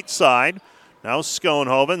right side. Now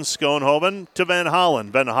Schoenhoven. Schoenhoven to Van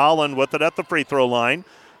Hollen. Van Hollen with it at the free throw line.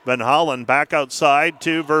 Van Hollen back outside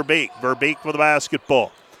to Verbeek. Verbeek with the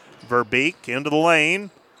basketball. Verbeek into the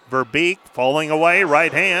lane. Verbeek falling away,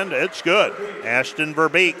 right hand, it's good. Ashton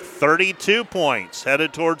Verbeek, 32 points,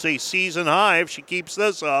 headed towards a season high if she keeps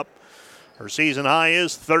this up. Her season high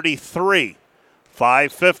is 33.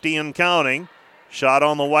 5:50 and counting. Shot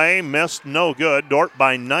on the way, missed, no good. Dordt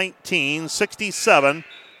by 19,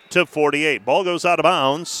 67-48. Ball goes out of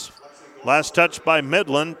bounds. Last touch by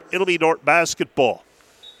Midland. It'll be Dordt basketball.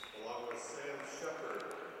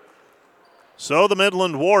 So the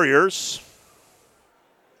Midland Warriors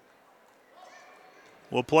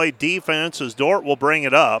will play defense as Dordt will bring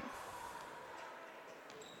it up.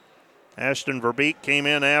 Ashton Verbeek came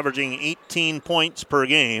in averaging 18 points per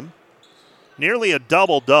game. Nearly a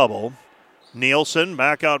double-double. Nielsen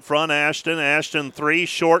back out front. Ashton 3,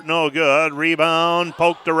 short, no good. Rebound,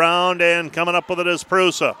 poked around, and coming up with it is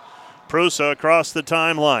Prusa. Prusa across the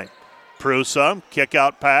timeline. Prusa, kick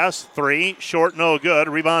out pass, 3, short, no good.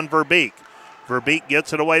 Rebound Verbeek. Verbeek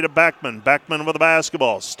gets it away to Beckman. Beckman with the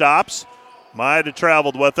basketball. Stops. Might have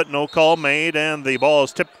traveled with it. No call made, and the ball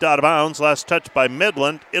is tipped out of bounds. Last touch by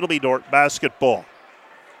Midland. It'll be Dordt basketball.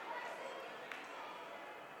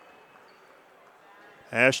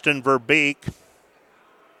 Ashton Verbeek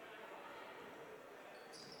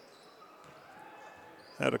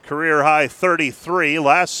had a career-high 33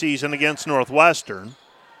 last season against Northwestern.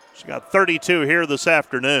 She got 32 here this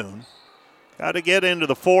afternoon. Got to get into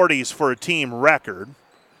the 40s for a team record.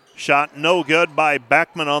 Shot no good by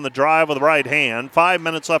Beckman on the drive with the right hand. 5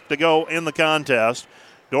 minutes left to go in the contest.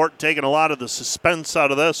 Dordt taking a lot of the suspense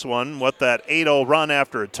out of this one with that 8-0 run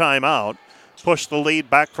after a timeout. Pushed the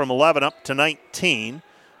lead back from 11 up to 19.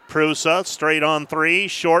 Prusa straight on 3,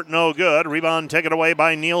 short, no good. Rebound taken away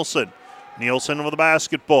by Nielsen. Nielsen with the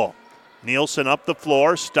basketball. Nielsen up the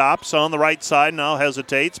floor, stops on the right side, now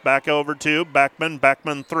hesitates. Back over to Beckman.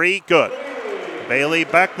 Beckman 3, good. Bailey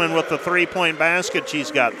Beckman with the 3-point basket.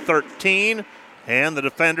 She's got 13, and the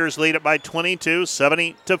defenders lead it by 22,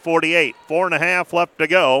 70-48. 4.5 left to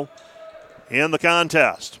go in the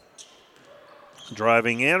contest.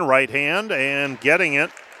 Driving in, right hand, and getting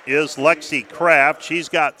it is Lexi Kraft. She's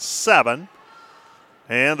got 7,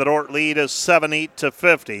 and the Dordt lead is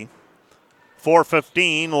 70-50.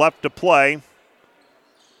 4:15 left to play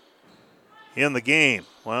in the game.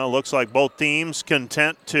 Well, looks like both teams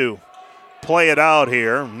content to play it out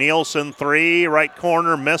here. Nielsen, three, right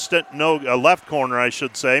corner, missed it. No, left corner, I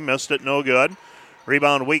should say, missed it, no good.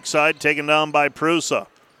 Rebound weak side, taken down by Prusa.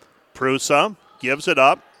 Prusa gives it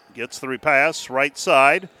up, gets the repass, right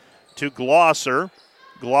side to Glosser.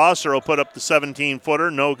 Glosser will put up the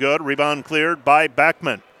 17-footer, no good. Rebound cleared by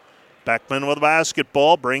Beckman. Beckman with a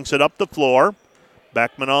basketball, brings it up the floor.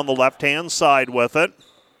 Beckman on the left-hand side with it.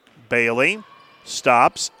 Bailey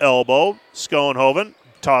stops, elbow. Schoenhoven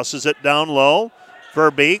tosses it down low.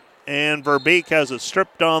 Verbeek, and Verbeek has it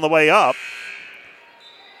stripped on the way up.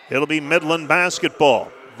 It'll be Midland basketball.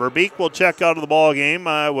 Verbeek will check out of the ball game.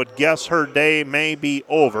 I would guess her day may be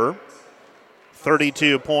over.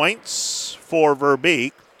 32 points for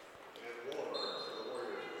Verbeek.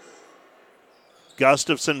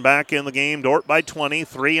 Gustafson back in the game. Dordt by 20.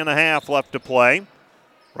 3.5 left to play.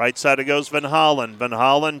 Right side it goes Van Hollen. Van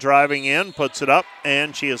Hollen driving in, puts it up,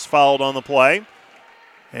 and she is fouled on the play.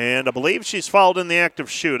 And I believe she's fouled in the act of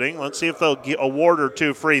shooting. Let's see if they'll award her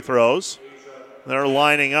 2 free throws. They're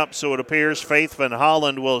lining up, so it appears Faith Van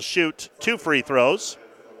Hollen will shoot 2 free throws.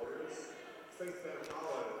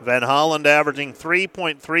 Van Hollen averaging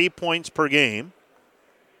 3.3 points per game.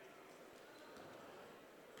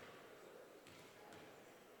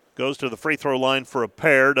 Goes to the free throw line for a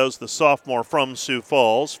pair, does the sophomore from Sioux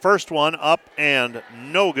Falls. First one up and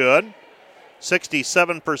no good.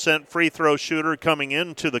 67% free throw shooter coming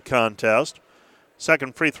into the contest.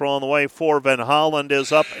 Second free throw on the way for Van Hollen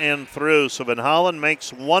is up and through. So Van Hollen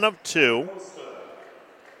makes 1 of 2.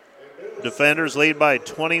 Defenders lead by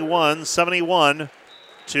 21,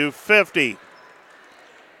 71-50.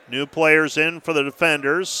 New players in for the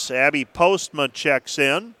defenders. Abby Postma checks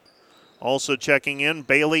in. Also checking in,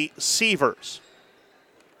 Bailey Sievers.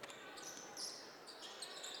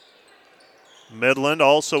 Midland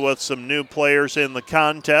also with some new players in the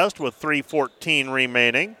contest with 3:14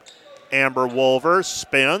 remaining. Amber Wolver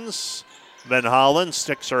spins. Van Hollen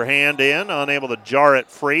sticks her hand in, unable to jar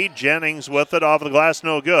it free. Jennings with it off the glass,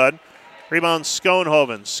 no good. Rebound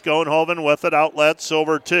Schoenhoven. Schoenhoven with it, outlets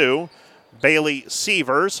over to Bailey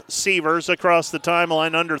Sievers. Sievers across the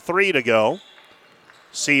timeline, under 3 to go.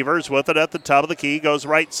 Sievers with it at the top of the key, goes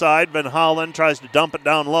right side. Van Hollen tries to dump it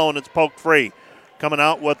down low, and it's poked free. Coming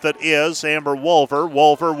out with it is Amber Wolver.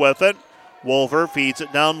 Wolver with it. Wolver feeds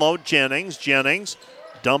it down low. Jennings. Jennings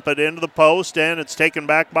dump it into the post, and it's taken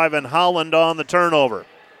back by Van Hollen on the turnover.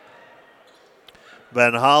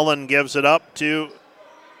 Van Hollen gives it up to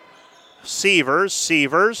Sievers.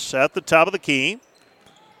 Sievers at the top of the key.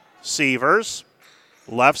 Sievers.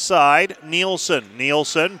 Left side, Nielsen.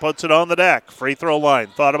 Nielsen puts it on the deck. Free throw line.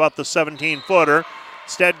 Thought about the 17-footer.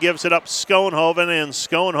 Instead gives it up Schoenhoven, and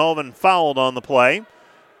Schoenhoven fouled on the play.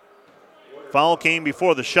 Foul came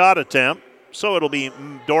before the shot attempt, so it'll be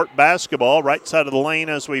Dordt basketball right side of the lane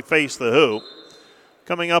as we face the hoop.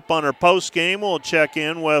 Coming up on our post game, we'll check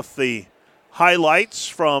in with the highlights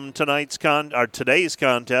from today's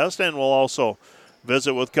contest, and we'll also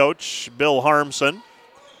visit with Coach Bill Harmson.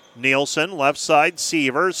 Nielsen, left side,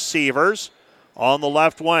 Sievers. Sievers on the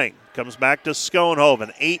left wing. Comes back to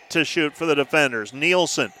Schoenhoven. 8 to shoot for the defenders.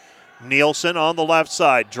 Nielsen. Nielsen on the left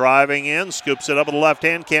side. Driving in. Scoops it up with the left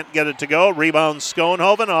hand. Can't get it to go. Rebound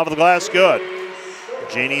Schoenhoven. Off of the glass. Good.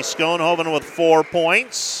 Jeannie Schoenhoven with 4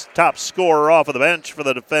 points. Top scorer off of the bench for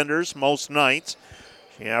the defenders most nights.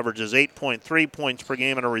 She averages 8.3 points per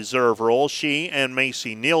game in a reserve role. She and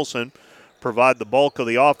Macy Nielsen provide the bulk of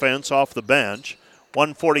the offense off the bench.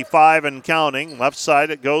 1:45 and counting. Left side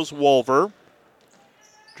it goes Wolver.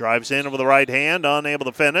 Drives in with the right hand, unable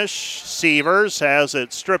to finish. Sievers has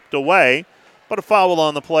it stripped away, but a foul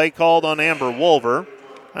on the play called on Amber Wolver.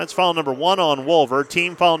 That's foul number 1 on Wolver.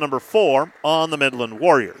 Team foul number 4 on the Midland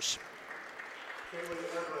Warriors.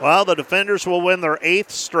 Well, the defenders will win their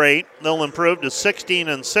 8th straight. They'll improve to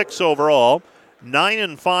 16-6 overall,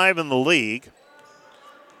 9-5 in the league.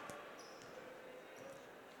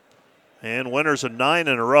 And winners of 9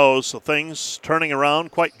 in a row, so things turning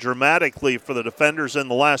around quite dramatically for the defenders in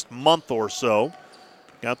the last month or so.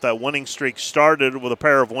 Got that winning streak started with a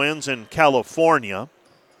pair of wins in California.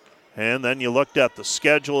 And then you looked at the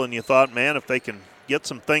schedule and you thought, man, if they can get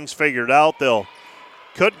some things figured out,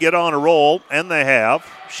 could get on a roll, and they have.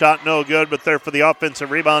 Shot no good, but there for the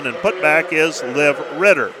offensive rebound and putback is Liv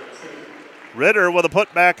Ritter. Ritter with a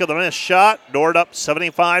putback of the missed shot. Dordt up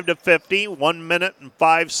 75-50. 1 minute and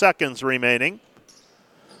 5 seconds remaining.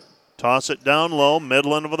 Toss it down low.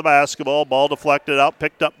 Midland with the basketball. Ball deflected out.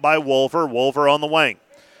 Picked up by Wolver. Wolver on the wing.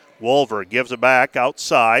 Wolver gives it back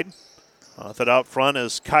outside. Off it out front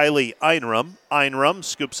is Kylie Einram. Einram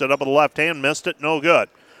scoops it up with the left hand. Missed it. No good.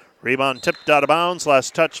 Rebound tipped out of bounds.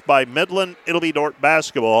 Last touch by Midland. It'll be Dordt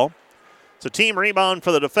basketball. It's a team rebound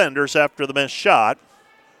for the defenders after the missed shot.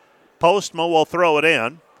 Postma will throw it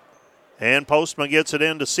in. And Postma gets it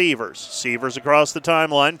into Sievers. Sievers across the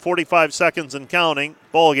timeline. 45 seconds and counting.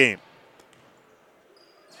 Ball game.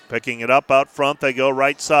 Picking it up out front. They go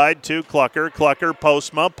right side to Clucker. Clucker,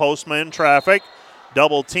 Postma. Postma in traffic.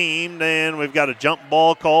 Double teamed. And we've got a jump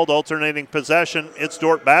ball called. Alternating possession. It's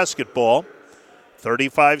Dordt basketball.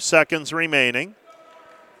 35 seconds remaining.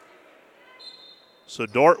 So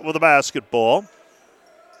Dordt with the basketball.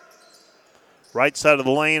 Right side of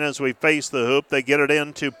the lane as we face the hoop. They get it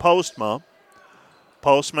into Postma.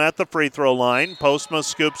 Postma at the free throw line. Postma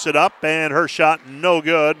scoops it up, and her shot no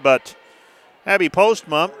good, but Abby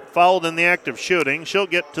Postma fouled in the act of shooting. She'll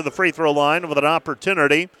get to the free throw line with an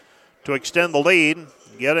opportunity to extend the lead,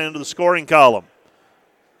 get into the scoring column.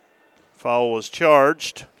 Foul was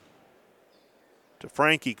charged to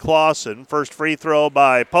Frankie Clausen. First free throw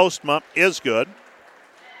by Postma is good.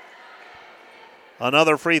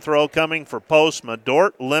 Another free throw coming for Postma.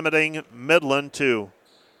 Dordt limiting Midland to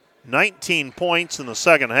 19 points in the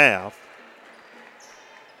second half.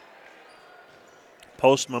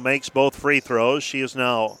 Postma makes both free throws. She is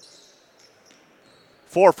now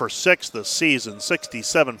 4 for 6 this season,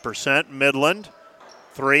 67%. Midland,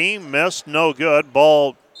 3, missed, no good.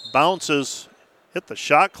 Ball bounces, hit the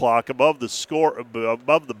shot clock above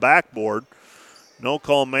the backboard. No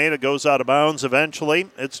call made. It goes out of bounds eventually.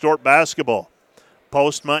 It's Dordt basketball.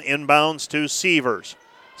 Postma inbounds to Sievers.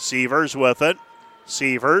 Sievers with it.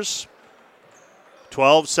 Sievers.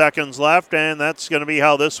 12 seconds left, and that's going to be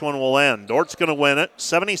how this one will end. Dort's going to win it,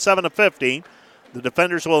 77-50. The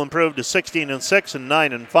defenders will improve to 16-6 and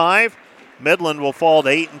 9-5. Midland will fall to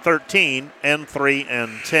 8-13 and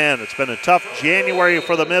 3-10. It's been a tough January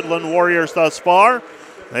for the Midland Warriors thus far.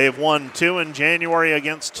 They've won 2 in January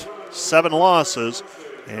against 7 losses,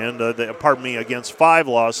 and against 5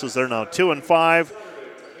 losses. They're now 2-5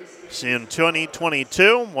 in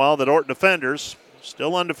 2022, while the Dordt defenders,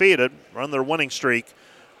 still undefeated, run their winning streak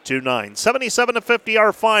to 9. 77-50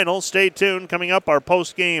 our final. Stay tuned. Coming up, our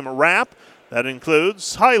post-game wrap. That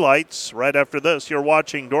includes highlights. Right after this, you're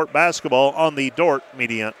watching Dordt basketball on the Dordt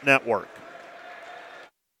Media Network.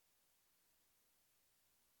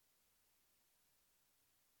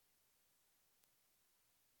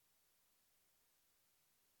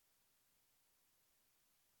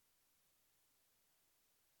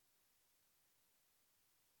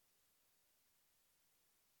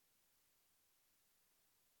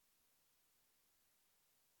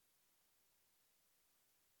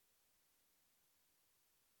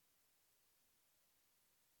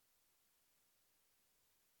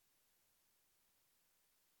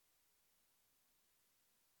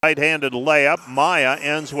 Right-handed layup. Maya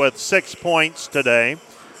ends with 6 points today.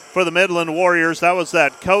 For the Midland Warriors, that was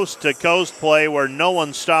that coast-to-coast play where no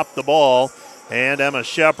one stopped the ball. And Emma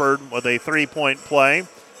Shepard with a 3-point play.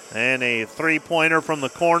 And a 3-pointer from the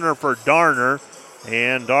corner for Darner.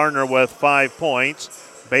 And Darner with 5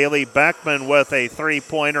 points. Bailey Beckman with a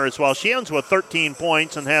 3-pointer as well. She ends with 13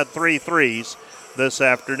 points and had 3 threes this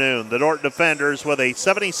afternoon. The Dordt defenders with a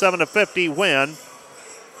 77-50 win.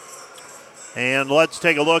 And let's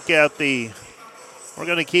take a look at we're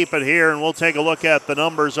going to keep it here, and we'll take a look at the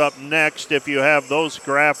numbers up next if you have those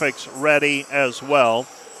graphics ready as well.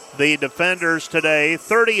 The defenders today,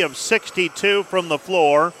 30 of 62 from the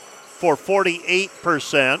floor for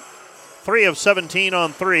 48%. 3 of 17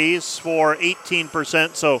 on threes for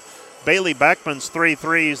 18%. So Bailey Beckman's 3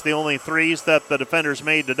 threes, the only threes that the defenders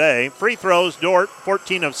made today. Free throws, Dordt,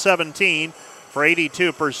 14 of 17. For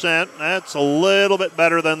 82%. That's a little bit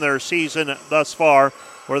better than their season thus far,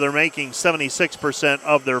 where they're making 76%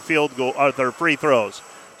 of their their free throws.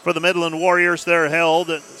 For the Midland Warriors, they're held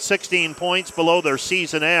at 16 points below their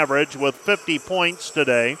season average with 50 points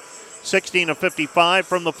today. 16 of 55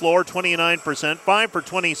 from the floor, 29%. 5 for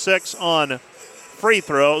 26 on free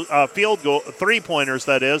throws, field goal, 3-pointers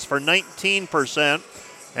that is, for 19%.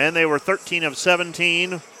 And they were 13 of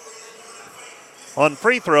 17 on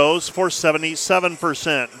free throws for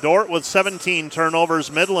 77%. Dordt with 17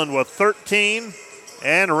 turnovers, Midland with 13.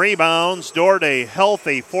 And rebounds, Dordt a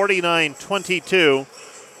healthy 49-22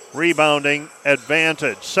 rebounding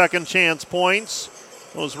advantage. Second chance points,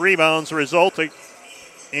 those rebounds resulting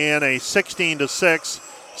in a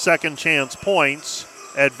 16-6 second chance points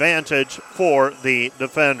advantage for the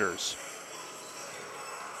defenders.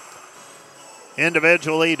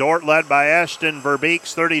 Individually, Dordt led by Ashton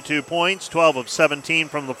Verbeeks, 32 points, 12 of 17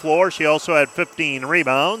 from the floor. She also had 15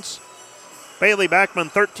 rebounds. Bailey Beckman,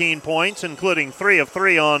 13 points, including 3 of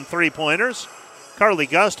 3 on 3-pointers. Carly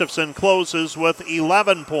Gustafson closes with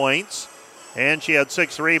 11 points, and she had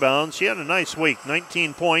 6 rebounds. She had a nice week,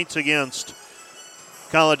 19 points against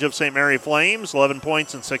College of St. Mary Flames, 11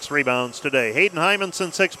 points and 6 rebounds today. Hayden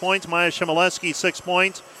Hymanson, 6 points. Maya Shimoleski, 6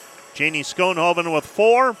 points. Janie Schoenhoven with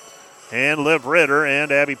 4. And Liv Ritter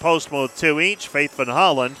and Abby Postma with 2 each. Faith Van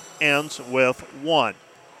Holland ends with 1.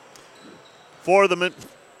 For the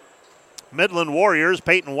Midland Warriors,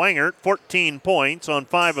 Peyton Wangert, 14 points on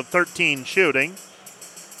 5 of 13 shooting.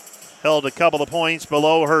 Held a couple of points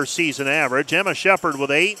below her season average. Emma Shepard with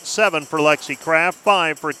 8, 7 for Lexi Kraft,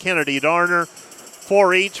 5 for Kennedy Darner,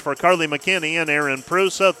 4 each for Carly McKinney and Erin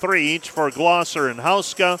Prusa, 3 each for Glosser and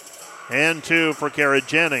Hauska, and 2 for Kara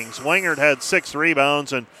Jennings. Wangert had 6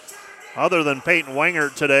 rebounds, and other than Peyton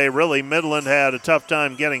Wangert today, really Midland had a tough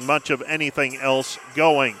time getting much of anything else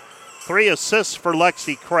going. 3 assists for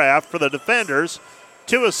Lexi Kraft. For the defenders,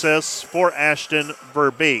 2 assists for Ashton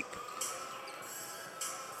Verbeek.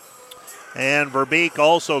 And Verbeek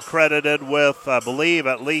also credited with, I believe,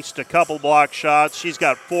 at least a couple block shots. She's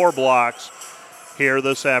got 4 blocks here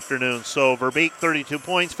this afternoon. So Verbeek, 32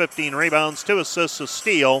 points, 15 rebounds, 2 assists, a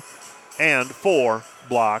steal, and 4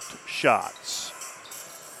 blocked shots.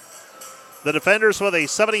 The defenders with a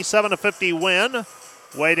 77-50 win,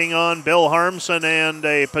 waiting on Bill Harmson and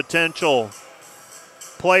a potential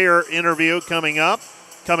player interview coming up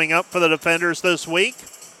for the defenders this week.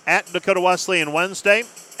 At Dakota Wesleyan Wednesday,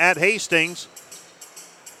 at Hastings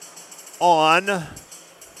on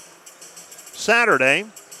Saturday,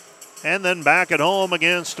 and then back at home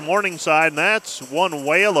against Morningside, and that's one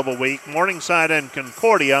whale of a week. Morningside and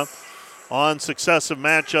Concordia on successive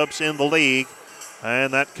matchups in the league,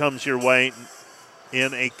 and that comes your way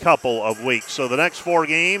in a couple of weeks. So the next 4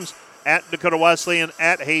 games, at Dakota Wesleyan,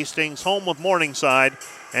 at Hastings, home with Morningside,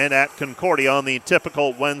 and at Concordia on the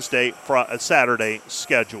typical Saturday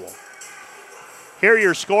schedule. Here are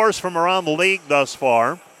your scores from around the league thus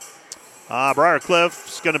far.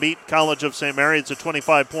 Briarcliff's going to beat College of St. Mary. It's a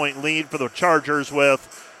 25-point lead for the Chargers with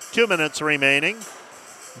 2 minutes remaining.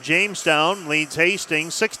 Jamestown leads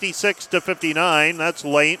Hastings 66-59. That's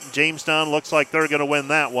late. Jamestown looks like they're going to win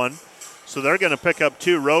that one. So they're going to pick up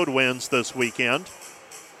 2 road wins this weekend.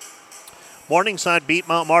 Morningside beat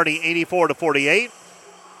Mount Marty 84-48.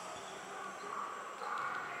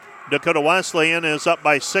 Dakota Wesleyan is up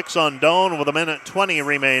by 6 on Doane with 1:20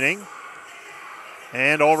 remaining.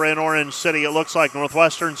 And over in Orange City, it looks like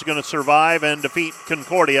Northwestern's going to survive and defeat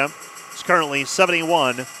Concordia. It's currently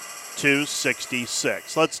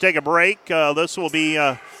 71-66. Let's take a break. Let's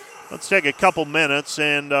take a couple minutes,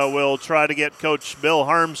 and we'll try to get Coach Bill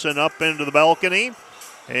Harmson up into the balcony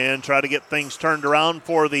and try to get things turned around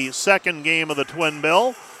for the second game of the Twin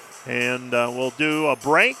Bill. And we'll do a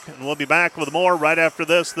break, and we'll be back with more right after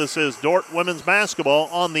this. This is Dordt Women's Basketball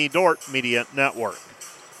on the Dordt Media Network.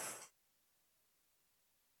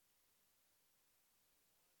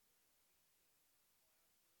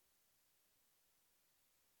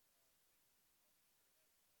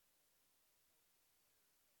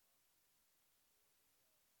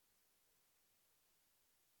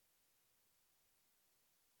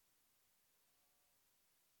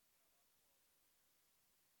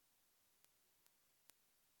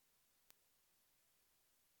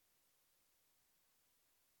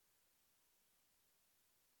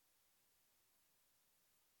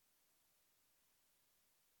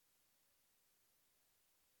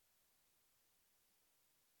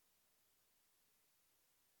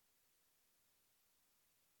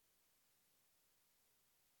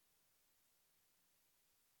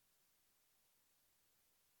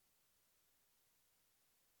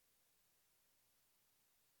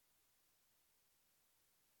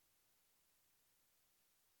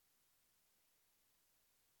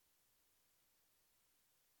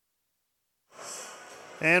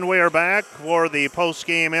 And we are back for the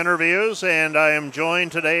post-game interviews, and I am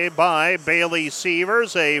joined today by Bailey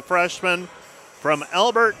Sievers, a freshman from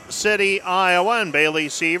Albert City, Iowa. And Bailey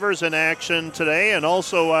Sievers in action today, and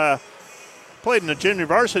also played in the junior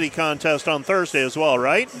varsity contest on Thursday as well,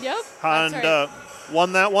 right? Yep, and that's right.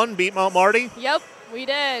 Won that one, beat Mount Marty? Yep, we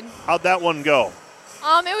did. How'd that one go?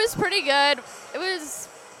 It was pretty good. It was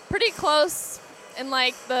pretty close in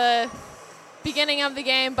like the beginning of the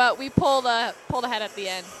game, but we pulled ahead at the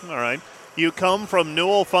end. All right. You come from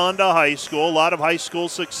Newell Fonda High School, a lot of high school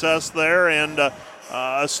success there, and a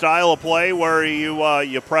style of play where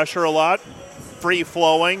you pressure a lot,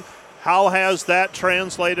 free-flowing. How has that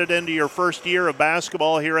translated into your first year of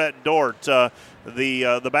basketball here at Dordt?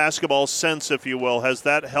 The basketball sense, if you will, has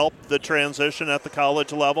that helped the transition at the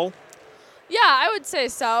college level? Yeah, I would say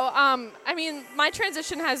so. My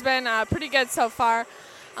transition has been pretty good so far.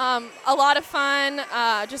 A lot of fun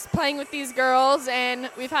just playing with these girls, and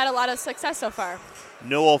we've had a lot of success so far.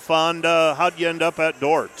 Newell Fonda, how'd you end up at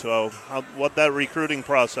Dort? What that recruiting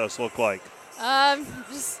process look like?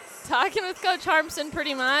 Just talking with Coach Harmson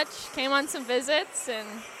pretty much. Came on some visits, and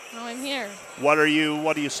now I'm here. What are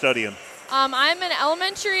you studying? I'm an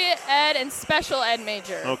elementary ed and special ed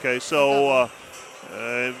major. Okay, so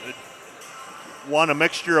want a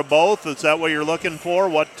mixture of both? Is that what you're looking for?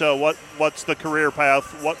 What's the career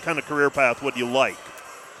path? What kind of career path would you like?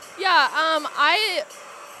 Yeah,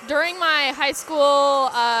 during my high school,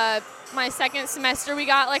 my second semester, we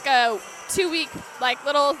got like a 2-week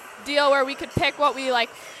little deal where we could pick what we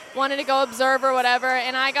wanted to go observe or whatever,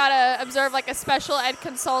 and I got to observe a special ed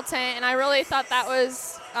consultant, and I really thought that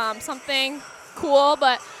was something cool,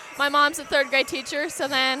 but my mom's a 3rd grade teacher, so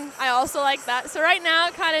then I also like that. So right now,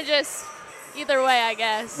 kind of just either way, I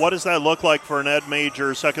guess. What does that look like for an ed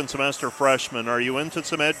major second semester freshman? Are you into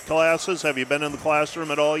some ed classes? Have you been in the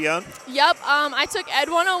classroom at all yet? Yep. I took Ed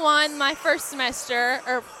 101 my first semester,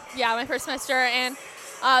 and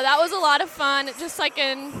that was a lot of fun, just like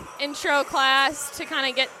an intro class to kind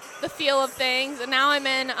of get the feel of things. And now I'm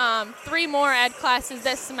in 3 more ed classes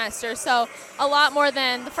this semester, so a lot more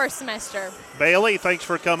than the first semester. Bailey, thanks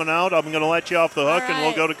for coming out. I'm going to let you off the hook, and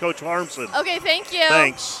we'll go to Coach Harmson. Okay, thank you.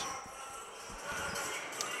 Thanks.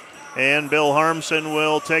 And Bill Harmson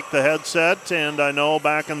will take the headset, and I know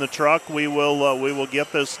back in the truck we will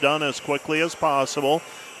get this done as quickly as possible.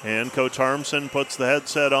 And Coach Harmson puts the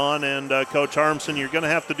headset on, and Coach Harmson, you're going to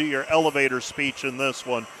have to do your elevator speech in this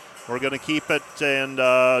one. We're going to keep it, and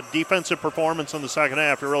defensive performance in the second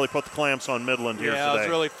half. You really put the clamps on Midland here today. Yeah, it was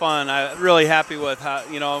really fun. I'm really happy with how,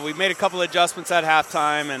 we made a couple of adjustments at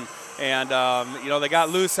halftime, and they got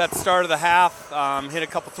loose at the start of the half, hit a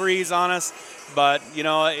couple threes on us. But,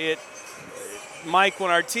 Mike, when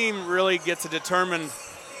our team really gets determined,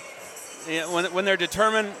 when they're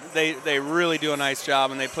determined, they really do a nice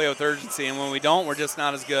job, and they play with urgency. And when we don't, we're just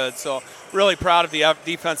not as good. So really proud of the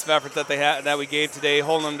defensive effort that we gave today,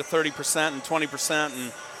 holding them to 30% and 20%,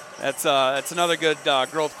 and that's another good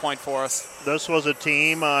growth point for us. This was a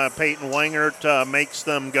team, Peyton Wingert makes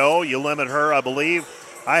them go. You limit her, I believe.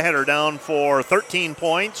 I had her down for 13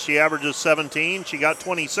 points. She averages 17. She got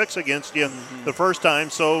 26 against you the first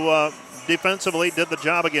time, so defensively did the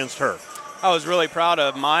job against her. I was really proud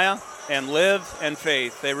of Maya and Liv and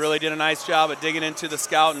Faith. They really did a nice job at digging into the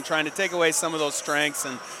scout and trying to take away some of those strengths,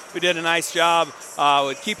 and we did a nice job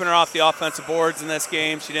with keeping her off the offensive boards in this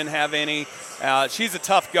game. She didn't have any. She's a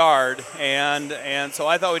tough guard, and so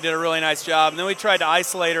I thought we did a really nice job. And then we tried to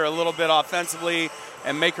isolate her a little bit offensively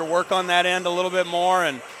and make her work on that end a little bit more,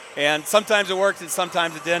 and sometimes it worked and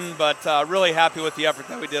sometimes it didn't, but really happy with the effort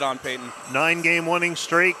that we did on Peyton. 9-game winning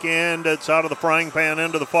streak, and it's out of the frying pan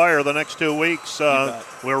into the fire the next 2 weeks.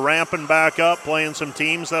 We're ramping back up, playing some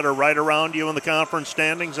teams that are right around you in the conference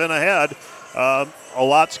standings and ahead. A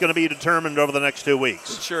lot's going to be determined over the next 2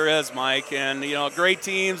 weeks. It sure is, Mike, and great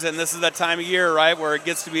teams, and this is that time of year, right, where it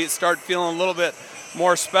gets to start feeling a little bit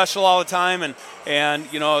more special all the time,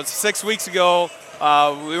 and 6 weeks ago,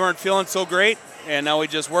 we weren't feeling so great, and now we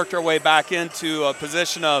just worked our way back into a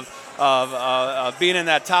position of being in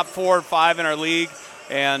that top 4 or 5 in our league.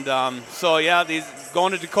 And these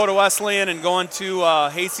going to Dakota Wesleyan and going to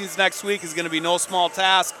Hastings next week is going to be no small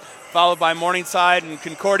task, followed by Morningside and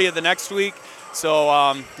Concordia the next week.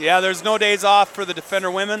 So, there's no days off for the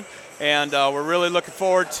Defender women. And we're really looking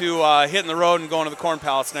forward to hitting the road and going to the Corn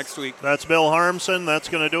Palace next week. That's Bill Harmson. That's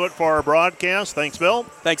going to do it for our broadcast. Thanks, Bill.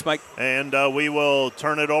 Thanks, Mike. And we will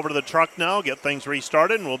turn it over to the truck now, get things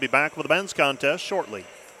restarted, and we'll be back with the men's contest shortly.